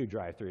like the two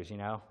drive-thrus, you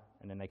know,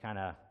 and then they kind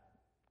of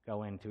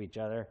go into each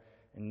other,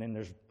 and then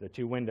there's the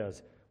two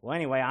windows. Well,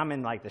 anyway, I'm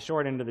in like the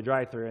short end of the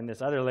drive-thru, and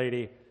this other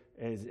lady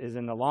is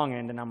in the long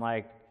end, and I'm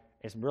like,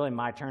 it's really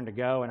my turn to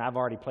go, and I've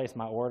already placed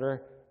my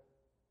order,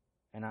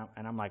 and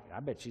I'm like, I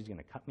bet she's going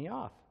to cut me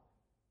off.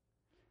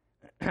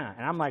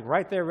 And I'm like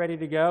right there ready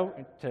to go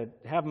to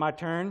have my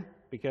turn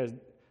because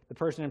the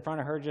person in front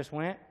of her just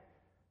went,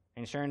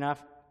 and sure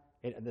enough,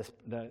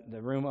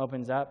 the room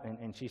opens up,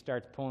 and she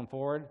starts pulling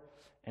forward,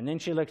 and then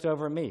she looks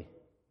over at me.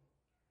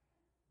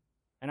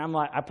 And I'm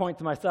like, I point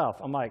to myself.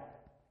 I'm like,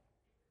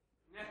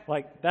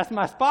 that's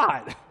my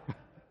spot.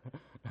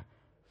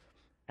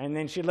 And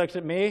then she looks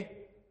at me,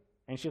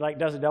 and she like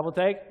does a double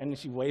take, and then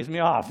she waves me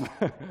off.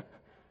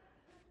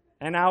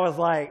 And I was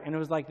like, and it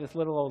was like this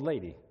little old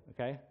lady,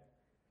 okay?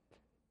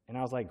 And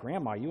I was like,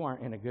 Grandma, you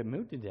aren't in a good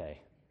mood today.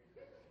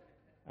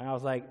 And I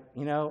was like,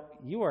 you know,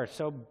 you are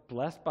so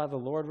blessed by the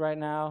Lord right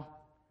now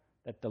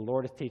that the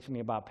Lord is teaching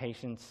me about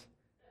patience.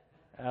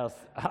 Else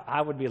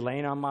I would be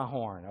laying on my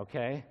horn,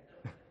 okay?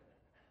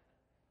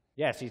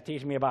 Yes, he's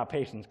teaching me about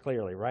patience,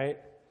 clearly, right?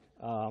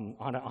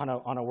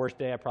 On a worse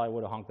day, I probably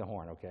would have honked the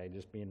horn, okay?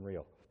 Just being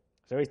real.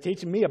 So he's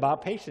teaching me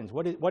about patience.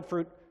 What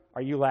fruit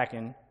are you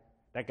lacking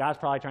that God's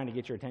probably trying to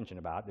get your attention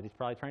about, that he's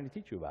probably trying to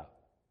teach you about,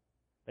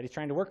 that he's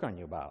trying to work on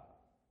you about?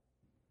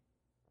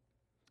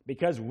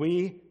 Because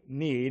we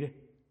need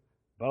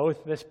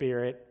both the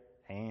Spirit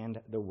and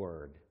the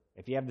Word.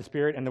 If you have the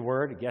Spirit and the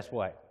Word, guess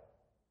what?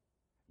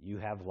 You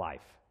have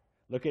life.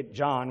 Look at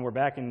John. We're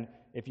back in,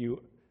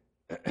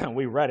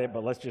 we read it,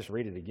 but let's just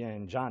read it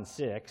again. John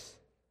 6.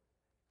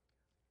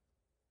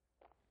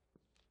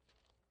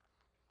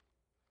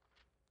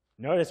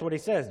 Notice what he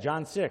says,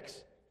 John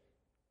 6.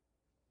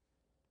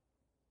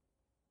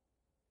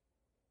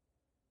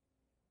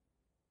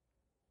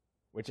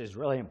 Which is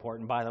really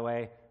important, by the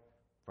way,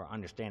 for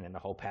understanding the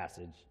whole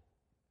passage.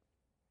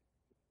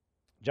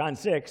 John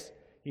 6,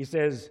 he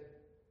says,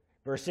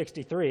 verse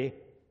 63,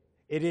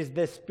 it is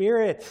the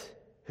Spirit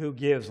who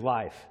gives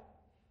life.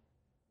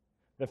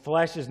 The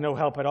flesh is no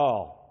help at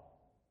all.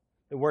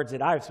 The words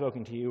that I've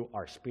spoken to you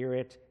are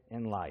spirit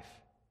and life.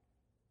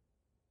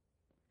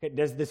 Okay,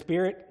 does the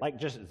Spirit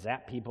just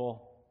zap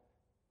people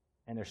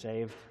and they're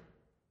saved?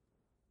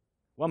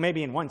 Well,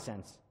 maybe in one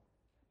sense.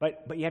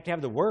 But you have to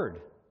have the Word.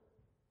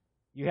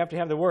 You have to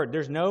have the Word.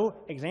 There's no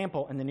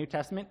example in the New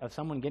Testament of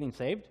someone getting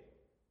saved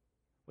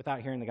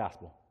without hearing the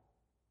gospel.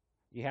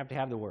 You have to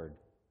have the Word.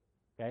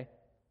 Okay?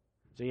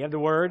 So you have the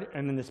Word,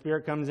 and then the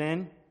Spirit comes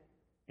in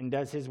and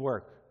does His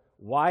work.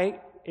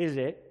 Why is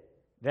it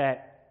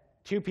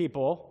that two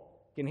people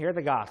can hear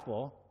the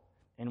gospel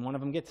and one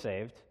of them gets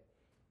saved,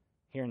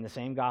 hearing the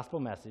same gospel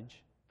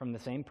message from the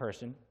same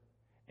person,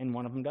 and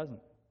one of them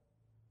doesn't?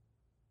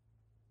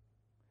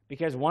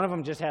 Because one of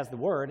them just has the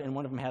Word, and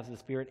one of them has the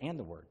Spirit and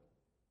the Word.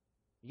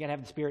 You got to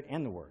have the Spirit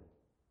and the Word,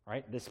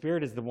 right? The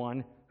Spirit is the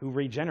one who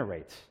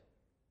regenerates.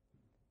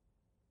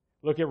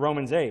 Look at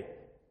Romans 8.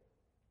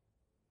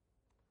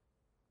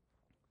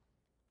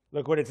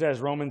 Look what it says,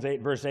 Romans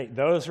 8, verse 8.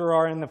 Those who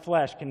are in the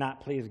flesh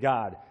cannot please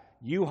God.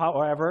 You,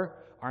 however,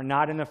 are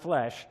not in the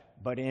flesh,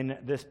 but in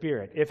the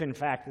Spirit, if in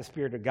fact the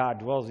Spirit of God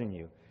dwells in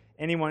you.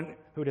 Anyone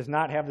who does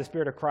not have the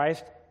Spirit of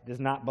Christ does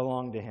not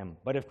belong to him.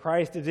 But if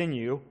Christ is in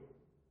you,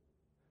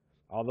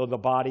 although the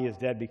body is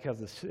dead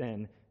because of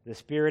sin, the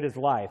Spirit is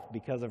life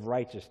because of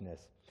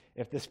righteousness.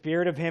 If the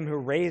Spirit of him who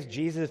raised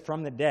Jesus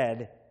from the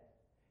dead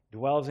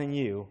dwells in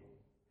you,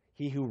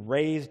 he who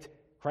raised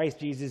Christ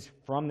Jesus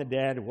from the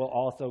dead will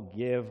also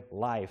give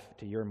life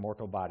to your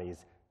mortal bodies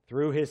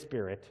through his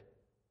Spirit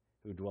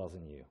who dwells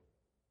in you.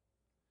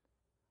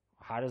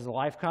 How does the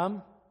life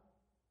come?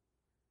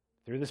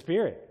 Through the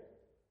Spirit,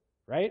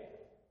 right?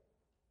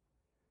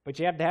 But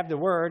you have to have the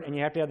Word and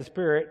you have to have the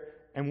Spirit.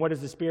 And what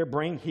does the Spirit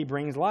bring? He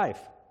brings life.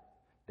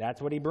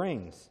 That's what he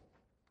brings.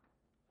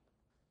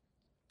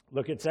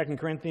 Look at 2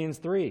 Corinthians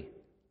 3.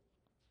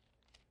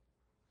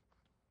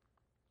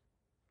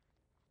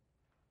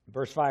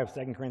 Verse 5,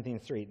 2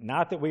 Corinthians 3.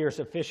 Not that we are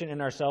sufficient in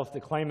ourselves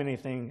to claim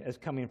anything as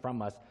coming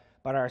from us,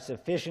 but our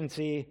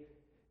sufficiency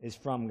is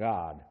from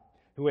God,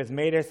 who has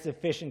made us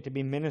sufficient to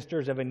be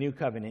ministers of a new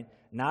covenant,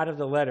 not of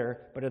the letter,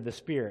 but of the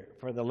Spirit.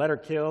 For the letter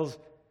kills,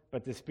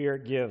 but the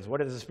Spirit gives.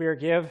 What does the Spirit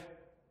give?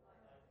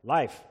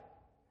 Life.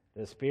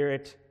 The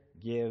Spirit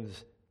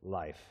gives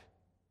life.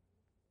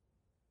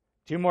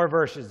 Two more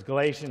verses,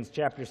 Galatians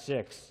chapter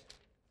 6.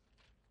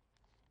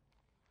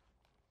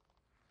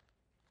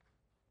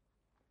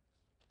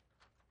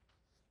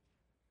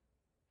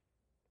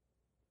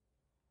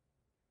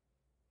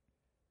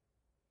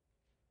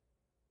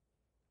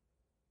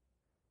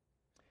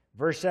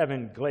 Verse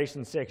 7,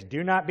 Galatians 6.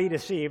 Do not be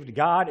deceived.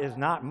 God is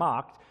not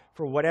mocked.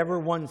 For whatever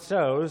one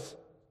sows,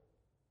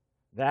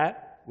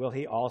 that will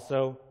he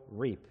also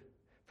reap.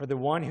 For the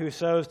one who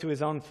sows to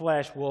his own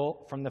flesh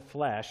will from the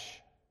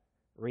flesh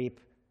reap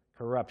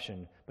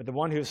corruption. But the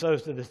one who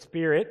sows to the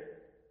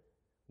Spirit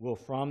will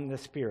from the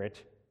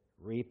Spirit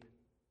reap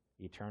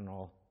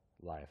eternal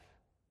life.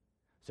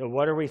 So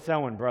what are we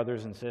sowing,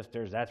 brothers and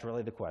sisters? That's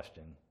really the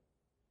question.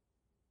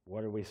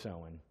 What are we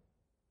sowing?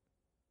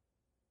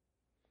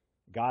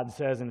 God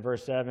says in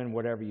verse 7,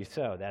 whatever you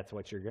sow, that's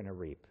what you're going to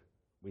reap.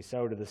 We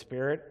sow to the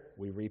Spirit,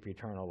 we reap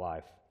eternal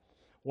life.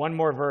 One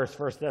more verse,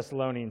 1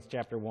 Thessalonians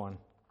chapter 1.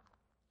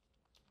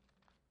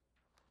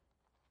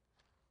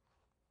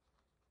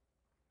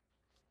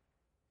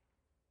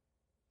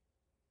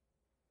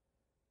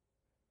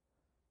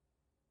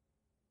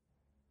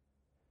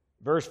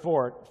 Verse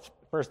 4,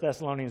 1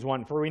 Thessalonians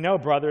 1, for we know,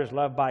 brothers,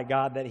 loved by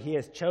God, that he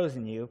has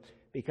chosen you,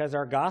 because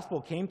our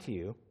gospel came to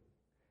you,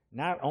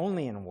 not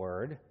only in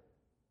word,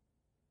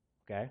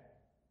 okay?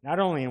 Not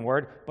only in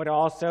word, but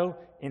also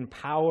in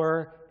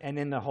power and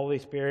in the Holy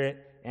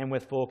Spirit and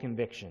with full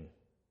conviction.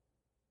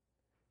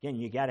 Again,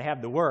 you got to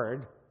have the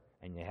word,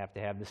 and you have to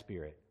have the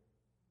Spirit.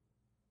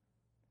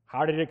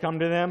 How did it come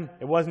to them?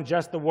 It wasn't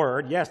just the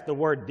word. Yes, the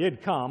word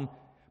did come,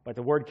 but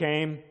the word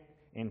came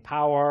in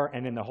power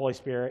and in the Holy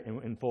Spirit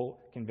and in full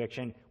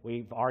conviction.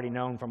 We've already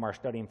known from our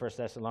study in 1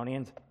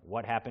 Thessalonians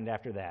what happened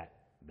after that.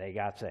 They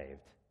got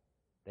saved.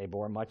 They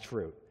bore much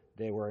fruit.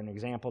 They were an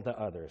example to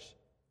others.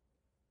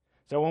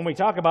 So when we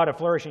talk about a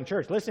flourishing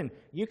church, listen,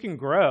 you can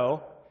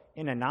grow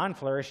in a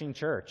non-flourishing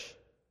church.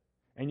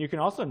 And you can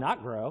also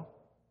not grow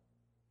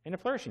in a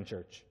flourishing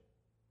church.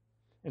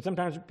 And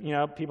sometimes,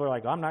 people are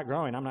like, I'm not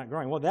growing.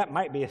 Well, that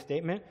might be a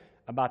statement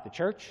about the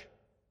church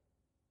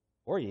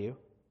or you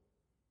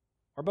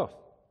or both.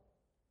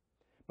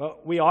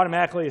 But we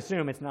automatically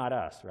assume it's not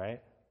us,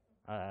 right?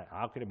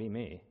 How could it be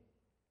me?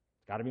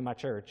 It's got to be my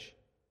church.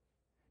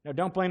 No,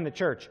 don't blame the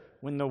church.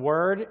 When the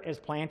word is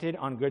planted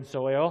on good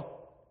soil,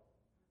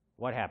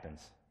 what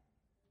happens?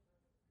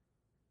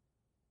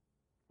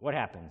 What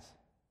happens?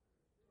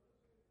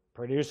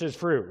 Produces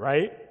fruit,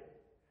 right?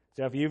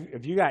 So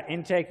if you got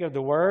intake of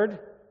the word,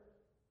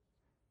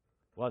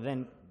 well,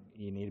 then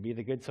you need to be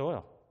the good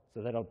soil,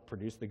 so that'll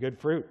produce the good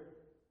fruit.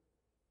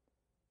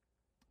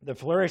 The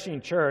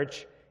flourishing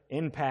church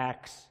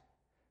impacts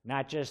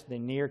not just the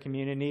near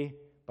community,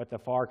 but the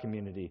far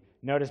community.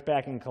 Notice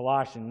back in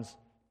Colossians,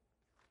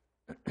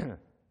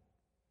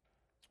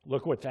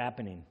 look what's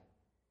happening.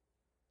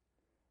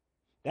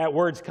 That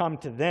word's come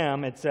to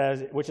them, it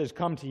says, which has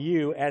come to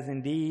you, as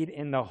indeed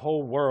in the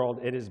whole world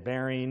it is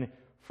bearing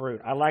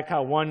fruit. I like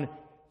how one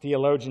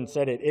theologian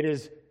said it. It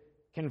is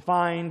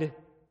confined,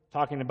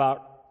 talking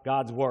about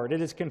God's word,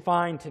 it is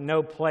confined to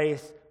no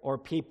place or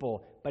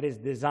people, but is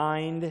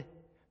designed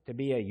to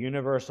be a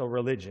universal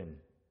religion.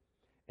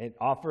 It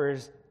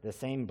offers the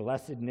same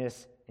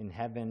blessedness in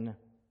heaven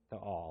to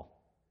all.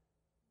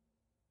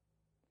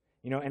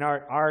 And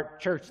our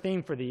church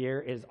theme for the year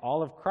is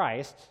all of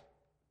Christ.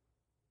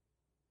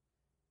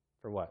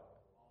 For what?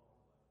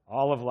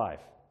 All of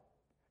life.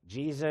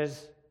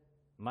 Jesus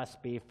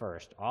must be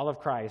first. All of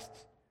Christ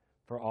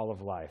for all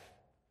of life.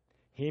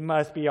 He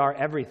must be our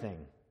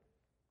everything.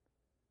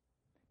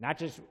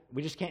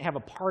 We just can't have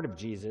a part of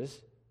Jesus.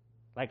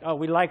 Like,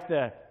 we like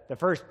the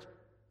first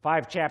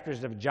 5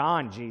 chapters of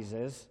John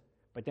Jesus,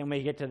 but then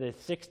we get to the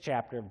 6th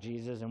chapter of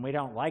Jesus and we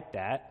don't like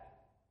that.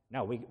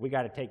 No, we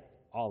got to take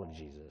all of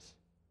Jesus.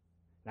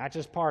 Not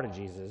just part of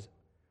Jesus,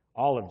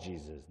 all of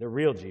Jesus, the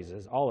real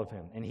Jesus, all of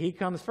him. And he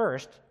comes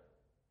first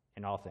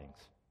in all things.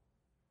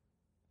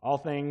 All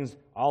things,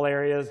 all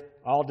areas,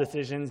 all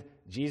decisions,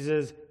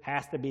 Jesus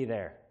has to be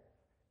there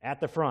at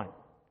the front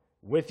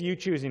with you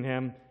choosing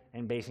him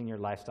and basing your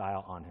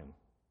lifestyle on him.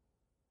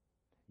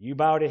 You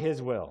bow to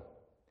his will.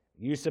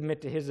 You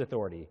submit to his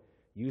authority.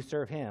 You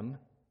serve him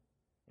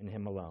and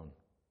him alone.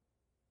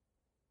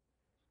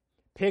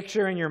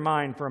 Picture in your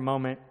mind for a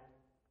moment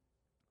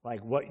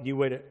like what you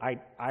would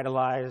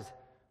idolize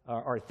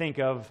or think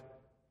of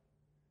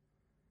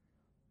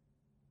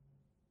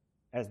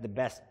as the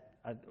best.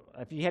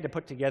 If you had to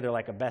put together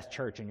like a best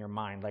church in your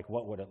mind, like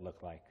what would it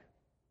look like?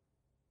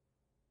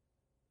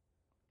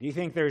 Do you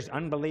think there's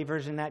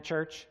unbelievers in that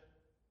church?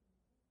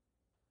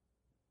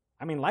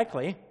 I mean,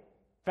 likely. In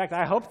fact,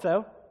 I hope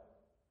so.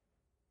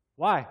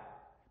 Why?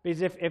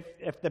 Because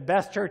if the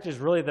best church is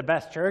really the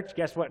best church,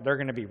 guess what? They're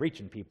going to be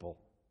reaching people,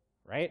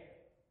 right?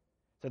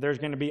 So there's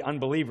going to be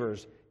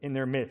unbelievers in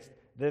their midst.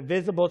 The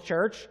visible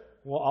church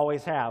will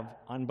always have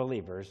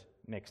unbelievers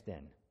mixed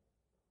in.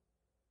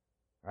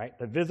 Right?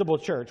 The visible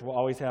church will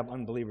always have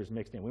unbelievers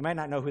mixed in. We might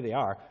not know who they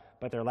are,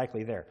 but they're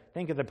likely there.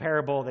 Think of the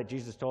parable that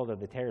Jesus told of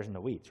the tares and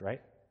the wheats,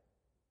 right?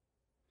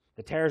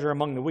 The tares are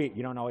among the wheat.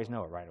 You don't always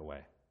know it right away.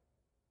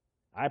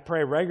 I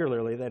pray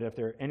regularly that if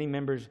there are any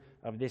members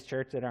of this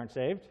church that aren't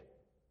saved,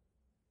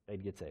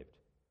 they'd get saved.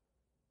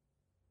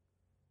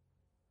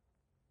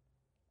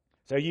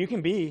 So you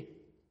can be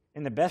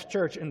in the best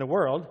church in the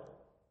world.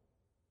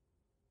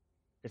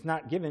 It's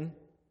not given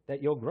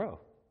that you'll grow.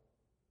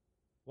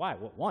 Why?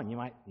 Well, 1,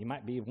 you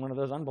might be one of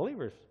those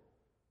unbelievers.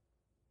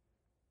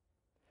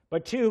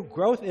 But 2,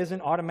 growth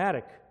isn't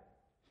automatic.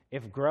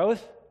 If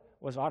growth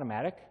was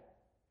automatic,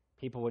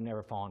 people would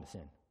never fall into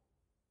sin.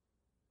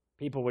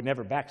 People would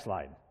never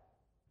backslide.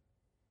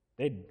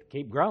 They'd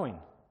keep growing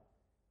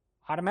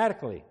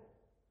automatically.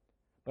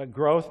 But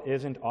growth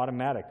isn't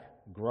automatic.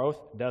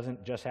 Growth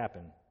doesn't just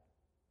happen.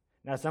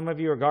 Now, some of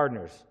you are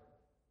gardeners,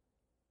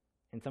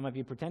 and some of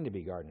you pretend to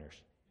be gardeners.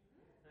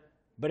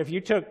 But if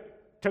you took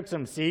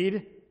some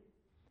seed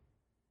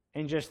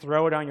and just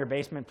throw it on your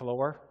basement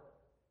floor,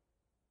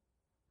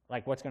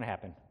 like what's going to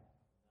happen?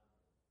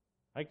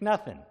 Like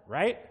nothing,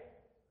 right?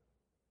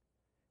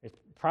 It's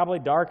probably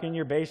dark in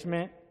your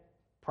basement,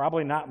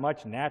 probably not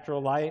much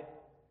natural light.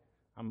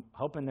 I'm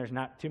hoping there's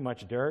not too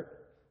much dirt.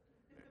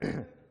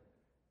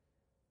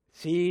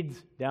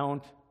 Seeds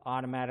don't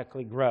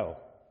automatically grow.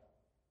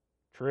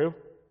 True?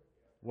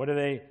 What do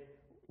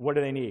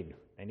they need?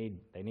 They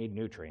need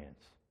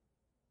nutrients.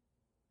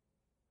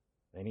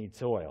 They need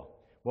soil.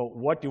 Well,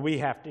 what do we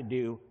have to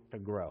do to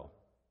grow?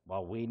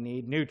 Well, we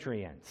need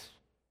nutrients,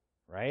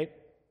 right?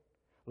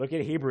 Look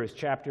at Hebrews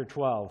chapter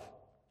 12.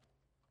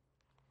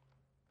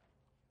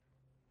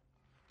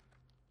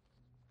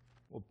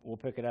 We'll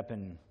pick it up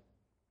in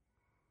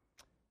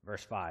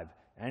verse 5.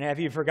 And have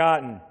you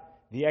forgotten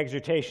the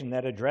exhortation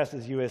that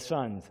addresses you as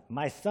sons?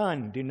 My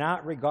son, do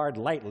not regard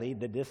lightly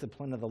the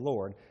discipline of the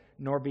Lord,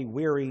 nor be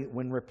weary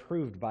when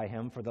reproved by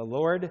him, for the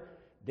Lord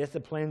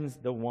disciplines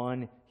the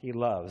one he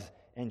loves,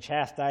 and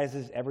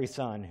chastises every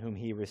son whom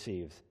he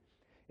receives.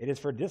 It is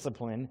for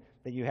discipline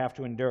that you have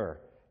to endure.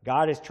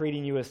 God is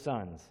treating you as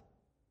sons.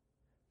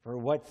 For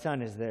what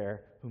son is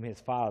there whom his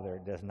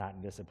father does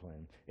not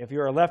discipline? If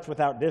you are left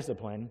without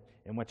discipline,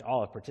 in which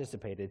all have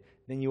participated,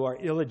 then you are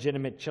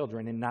illegitimate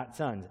children and not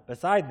sons.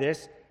 Beside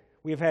this,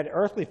 we have had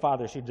earthly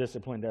fathers who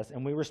disciplined us,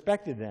 and we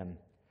respected them.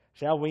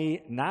 Shall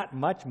we not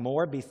much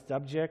more be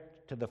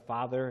subject to the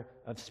Father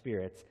of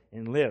spirits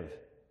and live?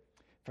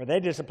 For they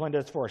disciplined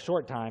us for a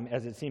short time,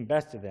 as it seemed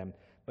best to them,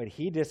 but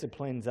he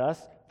disciplines us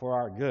for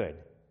our good,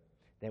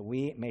 that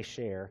we may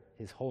share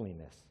his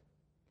holiness.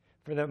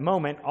 For the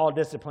moment, all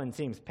discipline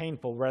seems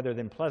painful rather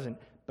than pleasant,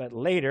 but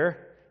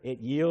later it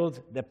yields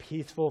the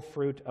peaceful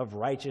fruit of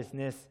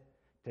righteousness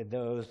to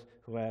those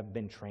who have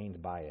been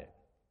trained by it.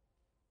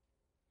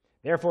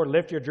 Therefore,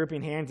 lift your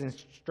drooping hands and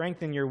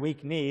strengthen your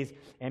weak knees,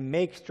 and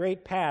make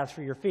straight paths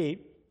for your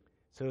feet,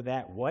 so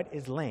that what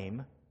is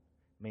lame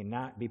may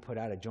not be put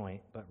out of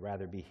joint, but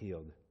rather be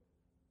healed.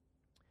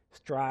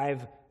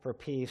 Strive for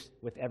peace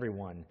with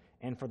everyone,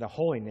 and for the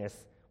holiness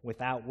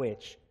without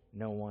which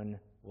no one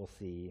will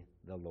see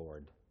the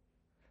Lord.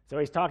 So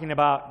he's talking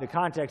about, the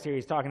context here,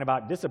 he's talking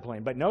about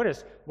discipline. But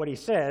notice what he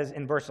says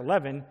in verse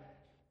 11.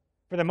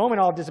 For the moment,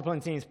 all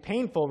discipline seems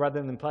painful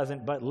rather than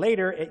pleasant, but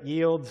later it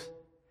yields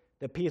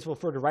the peaceful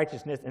fruit of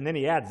righteousness. And then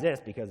he adds this,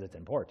 because it's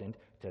important,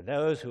 to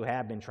those who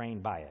have been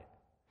trained by it.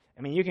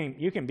 I mean,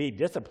 you can be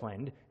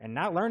disciplined and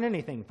not learn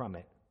anything from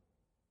it.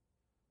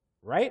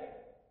 Right?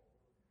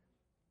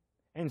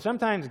 And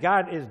sometimes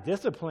God is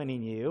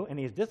disciplining you, and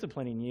he's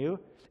disciplining you,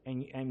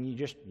 and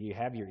you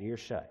have your ears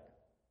shut.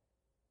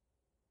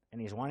 And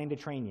he's wanting to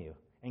train you.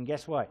 And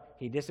guess what?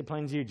 He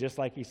disciplines you just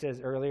like he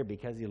says earlier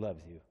because he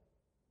loves you.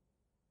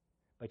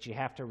 But you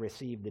have to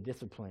receive the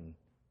discipline.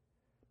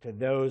 To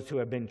those who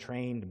have been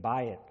trained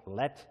by it,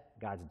 let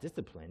God's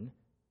discipline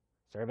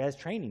serve as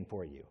training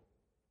for you.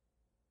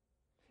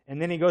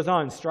 And then he goes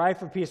on, strive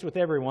for peace with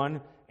everyone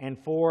and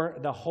for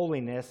the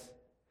holiness.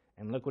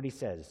 And look what he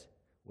says,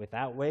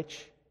 without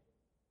which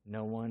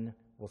no one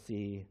will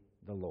see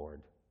the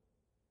Lord.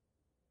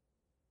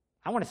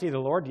 I want to see the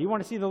Lord. Do you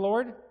want to see the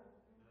Lord?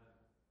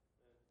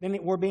 Then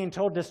we're being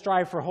told to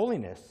strive for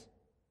holiness.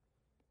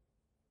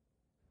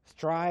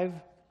 Strive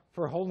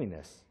for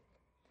holiness.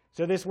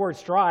 So this word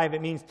strive,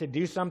 it means to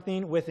do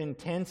something with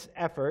intense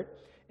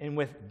effort and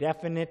with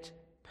definite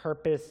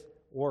purpose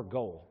or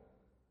goal.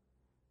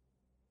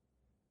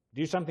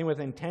 Do something with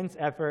intense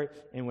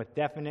effort and with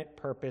definite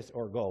purpose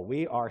or goal.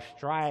 We are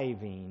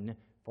striving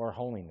for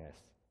holiness.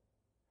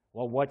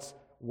 Well,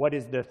 what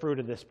is the fruit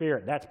of the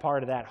Spirit? That's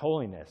part of that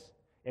holiness.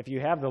 If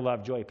you have the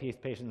love, joy, peace,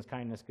 patience,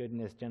 kindness,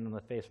 goodness,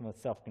 gentleness, faithfulness,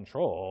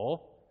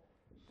 self-control,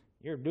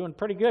 you're doing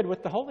pretty good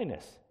with the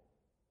holiness.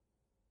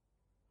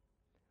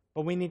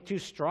 But we need to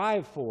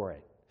strive for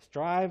it.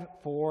 Strive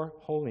for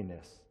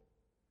holiness.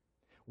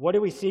 What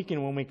are we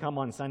seeking when we come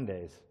on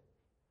Sundays?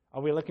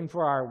 Are we looking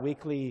for our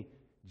weekly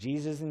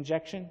Jesus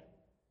injection?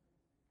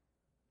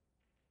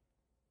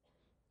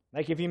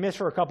 Like if you miss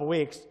for a couple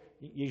weeks,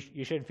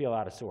 you should feel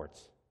out of sorts.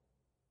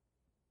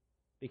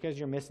 Because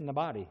you're missing the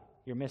body.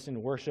 You're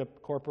missing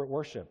worship, corporate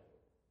worship.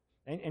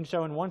 And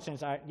so in one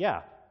sense,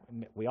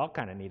 we all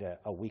kind of need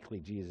a weekly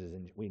Jesus,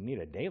 and we need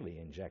a daily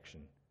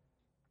injection.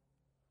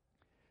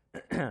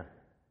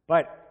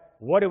 But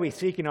what are we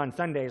seeking on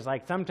Sundays?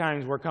 Like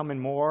sometimes we're coming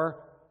more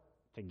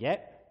to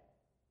get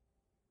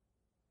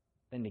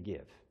than to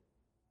give.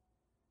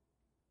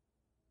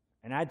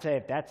 And I'd say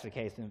if that's the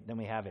case, then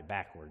we have it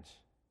backwards.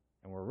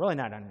 And we're really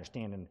not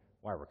understanding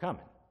why we're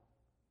coming.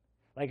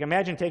 Like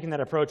imagine taking that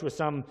approach with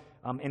some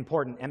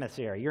important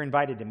emissary. You're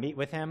invited to meet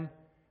with him,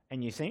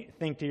 and you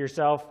think to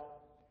yourself,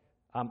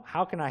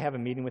 how can I have a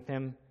meeting with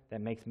him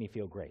that makes me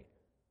feel great.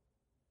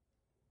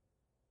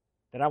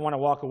 That I want to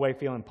walk away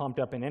feeling pumped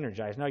up and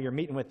energized. No, you're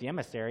meeting with the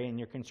emissary and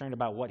you're concerned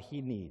about what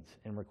he needs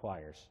and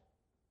requires.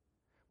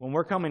 When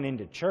we're coming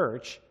into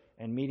church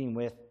and meeting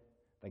with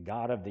the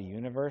God of the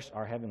universe,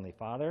 our Heavenly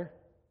Father,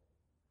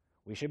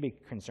 we should be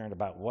concerned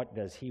about what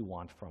does he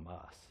want from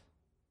us.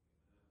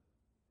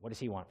 What does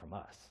he want from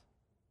us?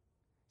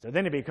 So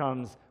then it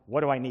becomes,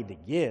 what do I need to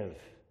give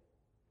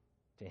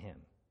to him?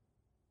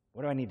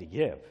 What do I need to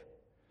give?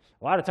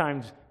 A lot of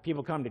times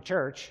people come to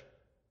church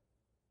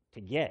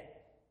to get.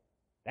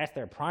 That's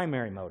their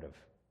primary motive.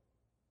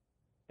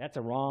 That's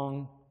a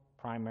wrong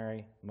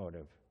primary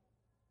motive.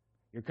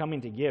 You're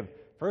coming to give.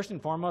 First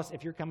and foremost,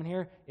 if you're coming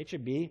here, it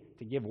should be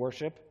to give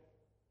worship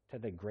to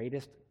the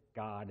greatest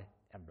God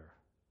ever.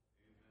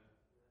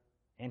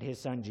 And his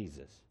son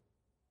Jesus.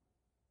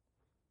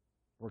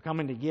 We're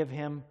coming to give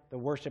him the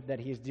worship that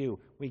he's due.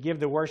 We give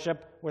the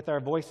worship with our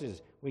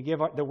voices. We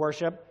give the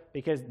worship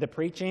because the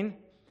preaching,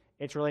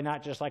 it's really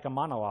not just like a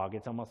monologue.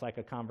 It's almost like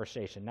a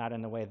conversation, not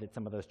in the way that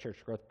some of those church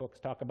growth books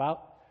talk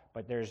about,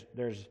 but there's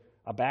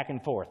a back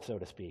and forth, so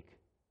to speak.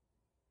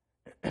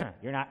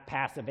 You're not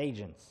passive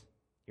agents.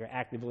 You're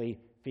actively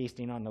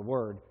feasting on the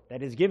word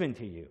that is given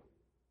to you.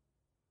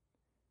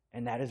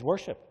 And that is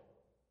worship.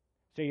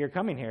 So you're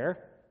coming here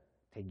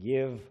to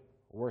give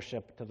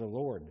worship to the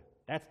Lord.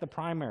 That's the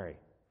primary.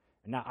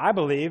 Now, I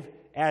believe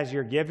as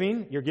you're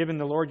giving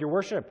the Lord your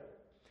worship.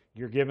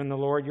 You're giving the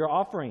Lord your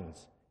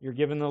offerings. You're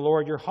giving the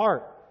Lord your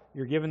heart.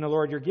 You're giving the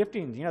Lord your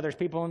giftings. You know, there's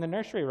people in the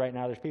nursery right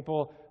now. There's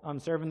people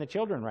serving the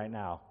children right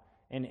now.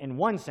 And in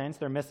one sense,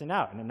 they're missing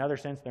out. In another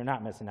sense, they're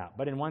not missing out.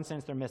 But in one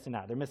sense, they're missing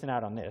out. They're missing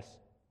out on this.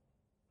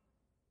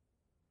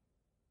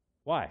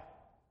 Why?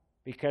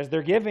 Because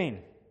they're giving.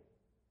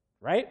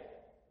 Right?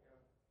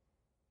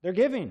 They're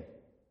giving.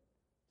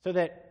 So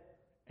that,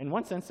 in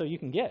one sense, so you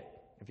can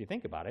get, if you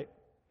think about it.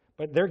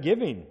 But they're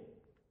giving.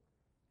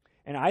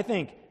 And I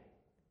think,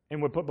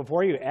 and would put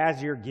before you,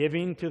 as you're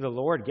giving to the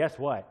Lord, guess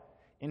what?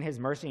 In his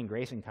mercy and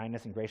grace and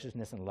kindness and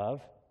graciousness and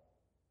love,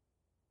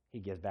 he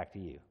gives back to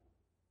you.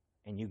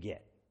 And you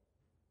get.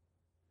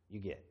 You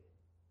get.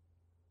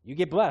 You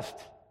get blessed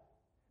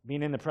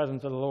being in the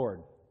presence of the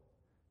Lord.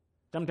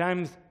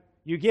 Sometimes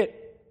you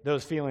get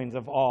those feelings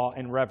of awe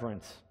and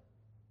reverence.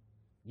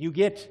 You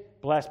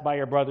get blessed by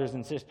your brothers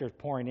and sisters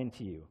pouring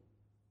into you.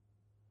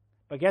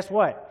 But guess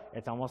what?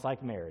 It's almost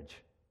like marriage,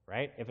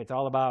 right? If it's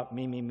all about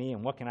me,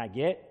 and what can I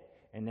get,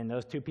 and then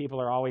those two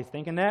people are always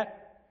thinking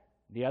that,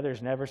 the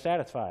other's never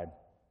satisfied.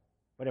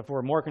 But if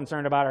we're more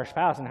concerned about our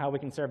spouse and how we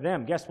can serve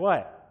them, guess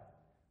what?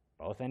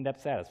 Both end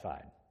up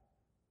satisfied,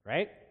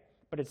 right?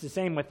 But it's the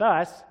same with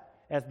us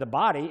as the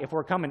body. If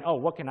we're coming, oh,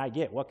 what can I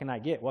get? What can I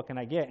get? What can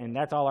I get? And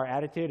that's all our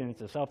attitude, and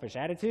it's a selfish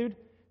attitude,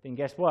 then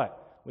guess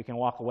what? We can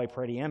walk away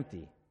pretty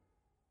empty.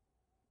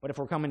 But if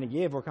we're coming to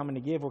give,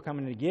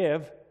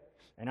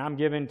 and I'm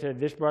giving to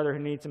this brother who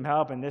needs some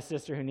help and this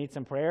sister who needs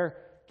some prayer,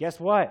 guess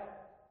what?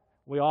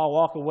 We all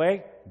walk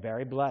away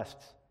very blessed,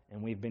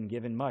 and we've been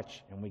given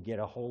much, and we get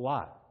a whole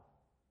lot.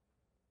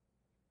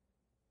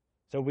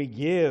 So we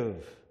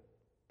give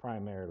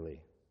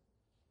primarily.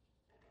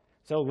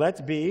 So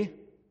let's be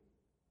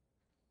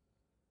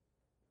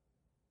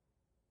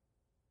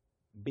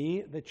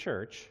the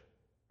church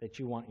that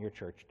you want your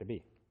church to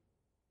be.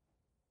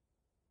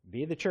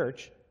 Be the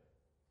church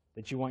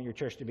that you want your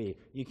church to be.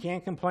 You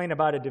can't complain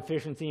about a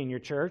deficiency in your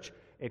church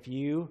if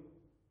you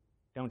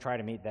don't try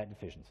to meet that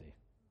deficiency.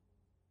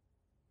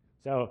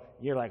 So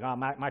you're like, oh,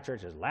 my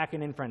church is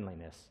lacking in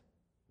friendliness.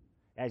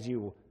 As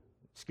you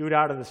scoot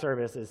out of the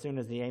service as soon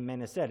as the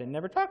amen is said and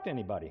never talk to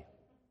anybody.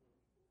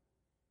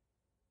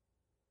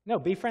 No,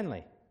 be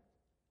friendly.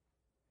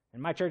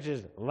 And my church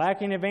is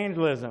lacking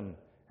evangelism,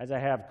 as I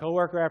have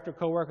coworker after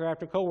coworker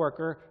after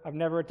coworker I've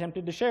never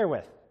attempted to share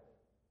with.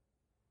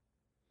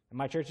 And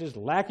my church is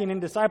lacking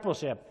in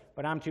discipleship,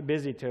 but I'm too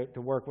busy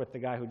to work with the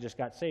guy who just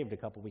got saved a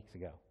couple weeks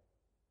ago.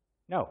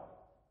 No.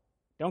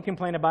 Don't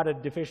complain about a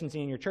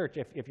deficiency in your church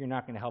if you're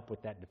not going to help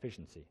with that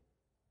deficiency.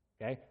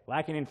 Okay?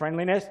 Lacking in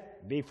friendliness,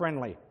 be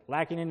friendly.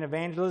 Lacking in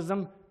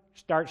evangelism,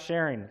 start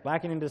sharing.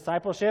 Lacking in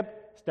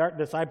discipleship, start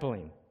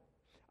discipling.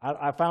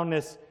 I found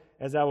this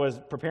as I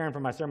was preparing for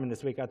my sermon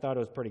this week. I thought it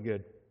was pretty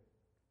good.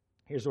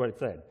 Here's what it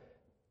said.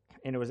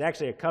 And it was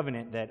actually a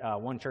covenant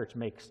that one church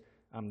makes,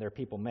 their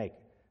people make.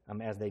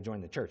 As they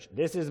join the church.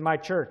 This is my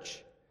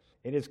church.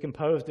 It is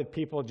composed of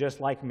people just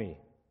like me.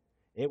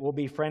 It will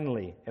be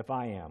friendly if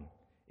I am.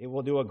 It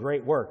will do a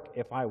great work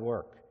if I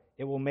work.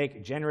 It will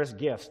make generous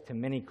gifts to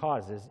many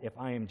causes if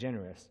I am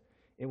generous.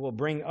 It will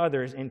bring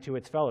others into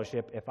its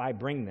fellowship if I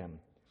bring them.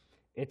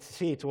 Its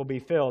seats will be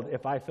filled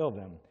if I fill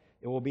them.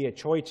 It will be a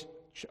church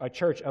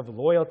of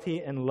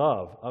loyalty and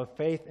love, of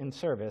faith and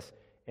service,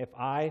 if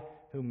I,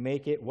 who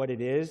make it what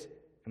it is,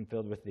 am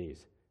filled with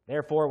these.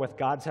 Therefore, with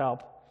God's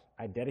help,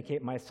 I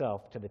dedicate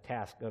myself to the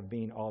task of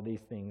being all these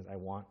things I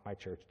want my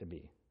church to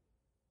be.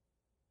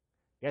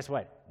 Guess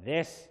what?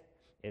 This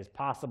is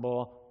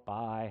possible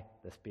by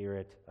the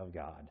Spirit of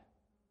God.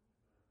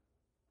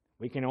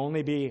 We can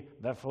only be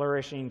the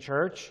flourishing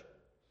church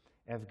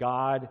if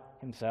God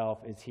himself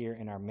is here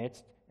in our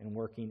midst and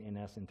working in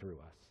us and through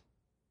us.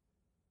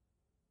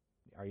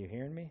 Are you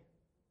hearing me?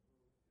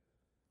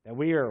 That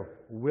we are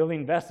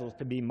willing vessels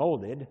to be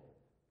molded.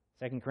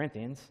 2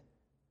 Corinthians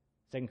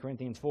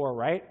 4,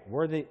 right?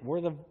 We're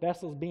the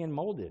vessels being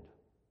molded.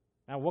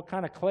 Now, what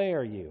kind of clay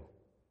are you?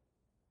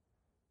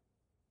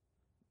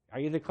 Are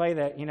you the clay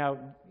that,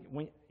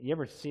 when you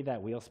ever see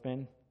that wheel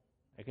spin?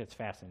 Like, it's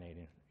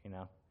fascinating,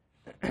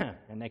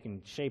 and they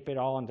can shape it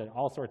all into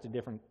all sorts of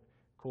different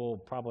cool,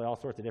 probably all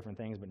sorts of different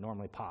things, but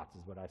normally pots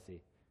is what I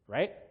see,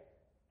 right?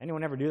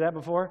 Anyone ever do that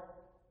before?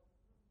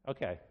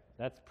 Okay,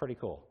 that's pretty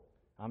cool.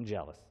 I'm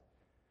jealous.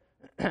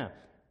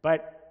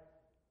 But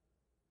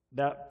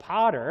the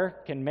potter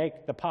can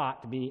make the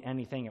pot to be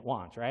anything it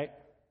wants, right?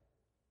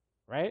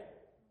 Right?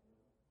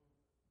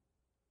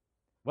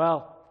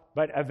 Well,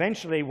 but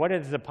eventually, what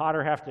does the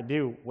potter have to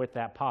do with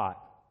that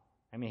pot?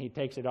 I mean, he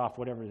takes it off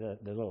whatever the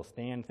little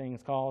stand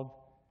thing's called.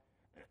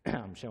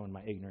 I'm showing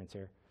my ignorance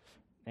here.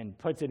 And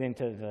puts it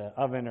into the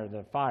oven or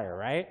the fire,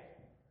 right?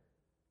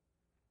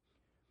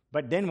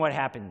 But then what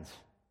happens?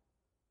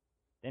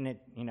 Then it,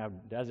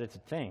 does its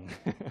thing.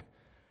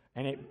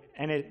 and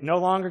it no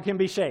longer can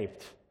be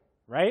shaped,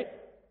 right?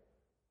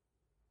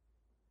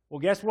 Well,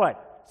 guess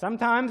what?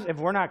 Sometimes, if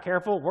we're not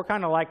careful, we're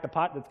kind of like the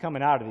pot that's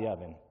coming out of the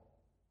oven.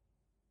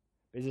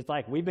 Because it's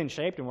like we've been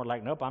shaped, and we're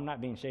like, nope, I'm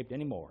not being shaped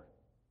anymore.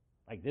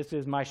 Like, this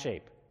is my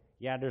shape.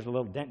 Yeah, there's a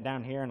little dent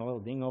down here and a little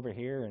ding over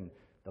here, and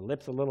the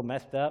lip's a little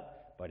messed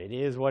up, but it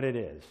is what it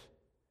is.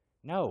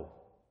 No.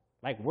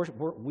 Like,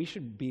 we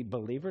should be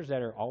believers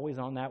that are always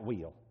on that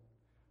wheel,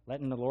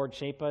 letting the Lord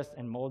shape us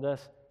and mold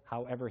us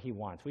however he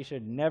wants. We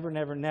should never,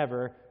 never,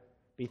 never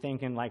be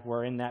thinking like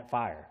we're in that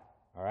fire,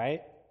 all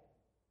right?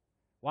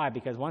 Why?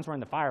 Because once we're in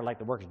the fire, like,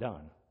 the work's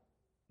done.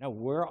 No,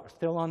 we're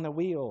still on the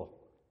wheel,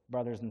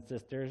 brothers and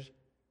sisters,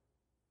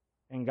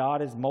 and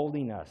God is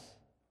molding us.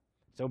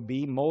 So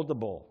be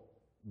moldable.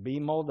 Be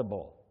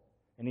moldable.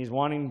 And he's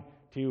wanting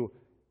to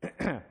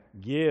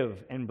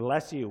give and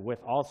bless you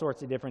with all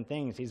sorts of different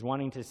things. He's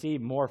wanting to see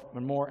more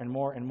and more and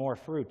more and more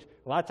fruit.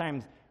 A lot of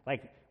times,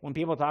 like, when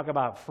people talk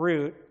about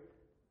fruit,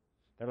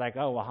 they're like,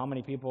 oh, well, how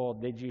many people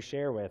did you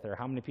share with? Or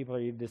how many people are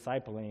you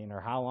discipling? Or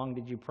how long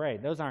did you pray?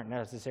 Those aren't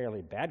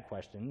necessarily bad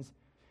questions.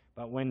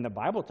 But when the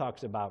Bible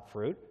talks about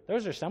fruit,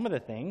 those are some of the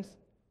things.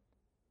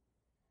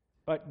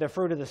 But the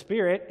fruit of the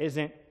Spirit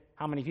isn't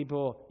how many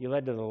people you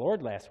led to the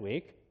Lord last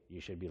week. You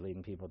should be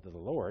leading people to the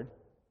Lord.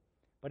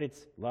 But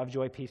it's love,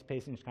 joy, peace,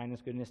 patience,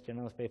 kindness, goodness,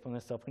 gentleness,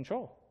 faithfulness,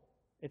 self-control.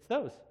 It's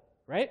those,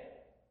 right?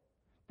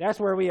 That's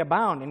where we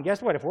abound. And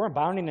guess what? If we're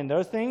abounding in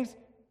those things,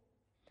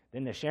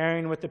 then the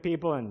sharing with the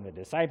people and the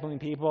discipling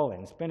people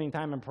and spending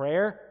time in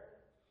prayer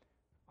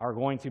are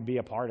going to be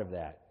a part of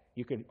that.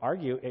 You could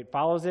argue it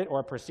follows it or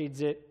it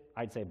precedes it.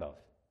 I'd say both.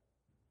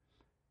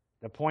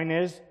 The point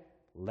is,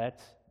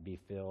 let's be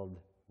filled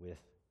with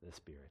the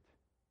Spirit.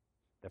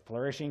 The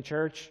flourishing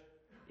church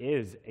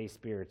is a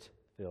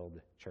Spirit-filled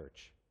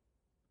church.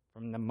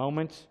 From the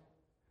moment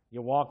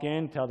you walk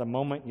in till the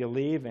moment you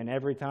leave, and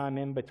every time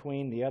in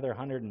between the other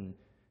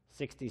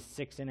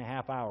 166 and a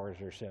half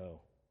hours or so,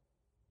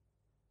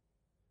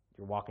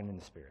 you're walking in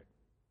the Spirit.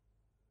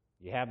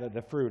 You have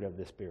the fruit of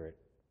the Spirit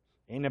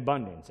in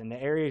abundance. In the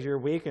areas you're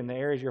weak and the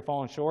areas you're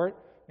falling short,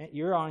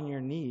 you're on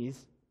your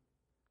knees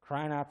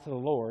crying out to the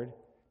Lord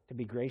to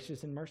be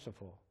gracious and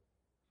merciful,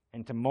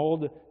 and to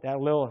mold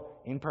that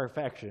little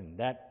imperfection,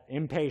 that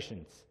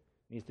impatience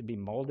needs to be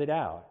molded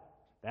out.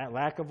 That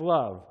lack of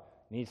love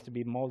needs to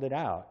be molded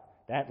out.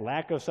 That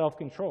lack of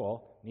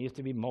self-control needs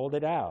to be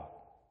molded out.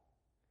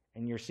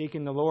 And you're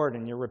seeking the Lord,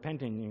 and you're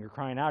repenting, and you're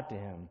crying out to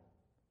him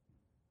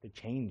to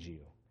change you.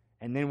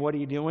 And then what are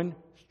you doing?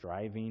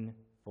 Striving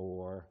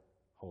for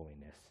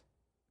holiness.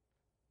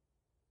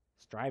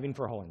 Striving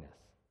for holiness.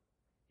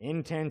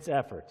 Intense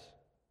efforts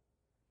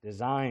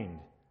designed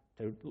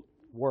to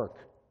work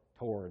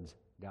towards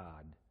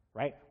God,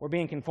 right? We're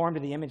being conformed to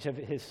the image of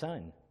his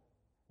Son.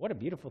 What a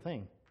beautiful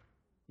thing.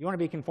 You want to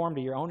be conformed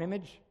to your own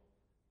image?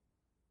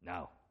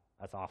 No,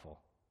 that's awful.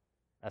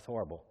 That's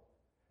horrible.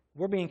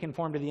 We're being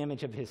conformed to the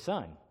image of his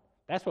Son.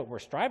 That's what we're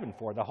striving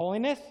for. The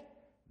holiness,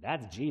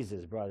 that's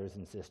Jesus, brothers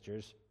and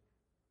sisters.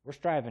 We're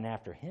striving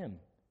after him.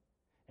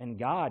 And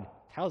God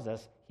tells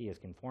us he is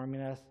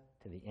conforming us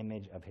to the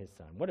image of his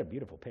Son. What a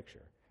beautiful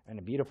picture and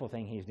a beautiful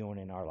thing he's doing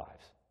in our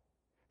lives.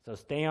 So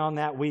stay on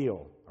that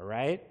wheel, all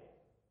right?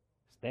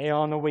 Stay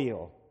on the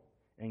wheel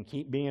and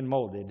keep being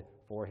molded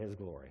for his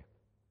glory.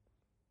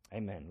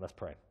 Amen. Let's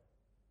pray.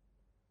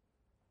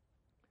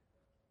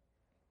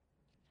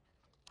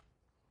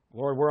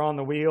 Lord, we're on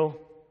the wheel,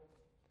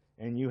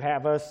 and you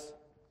have us,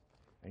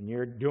 and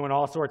you're doing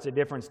all sorts of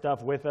different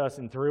stuff with us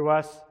and through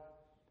us.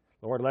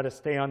 Lord, let us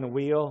stay on the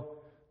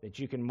wheel, that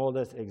you can mold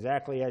us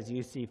exactly as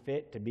you see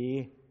fit to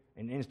be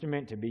an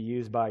instrument to be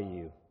used by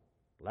you.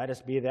 Let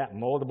us be that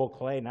moldable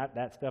clay, not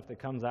that stuff that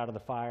comes out of the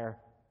fire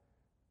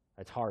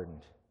that's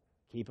hardened.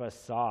 Keep us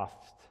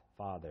soft,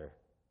 Father.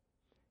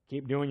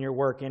 Keep doing your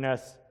work in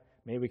us.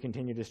 May we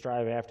continue to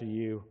strive after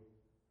you.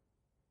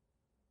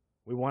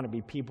 We want to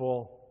be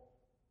people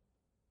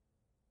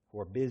who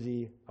are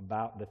busy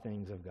about the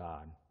things of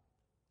God,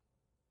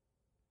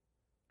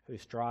 who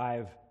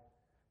strive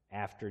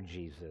after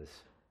Jesus.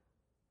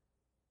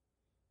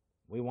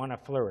 We want to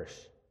flourish,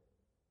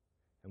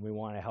 and we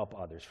want to help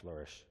others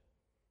flourish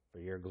for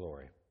your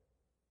glory.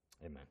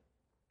 Amen.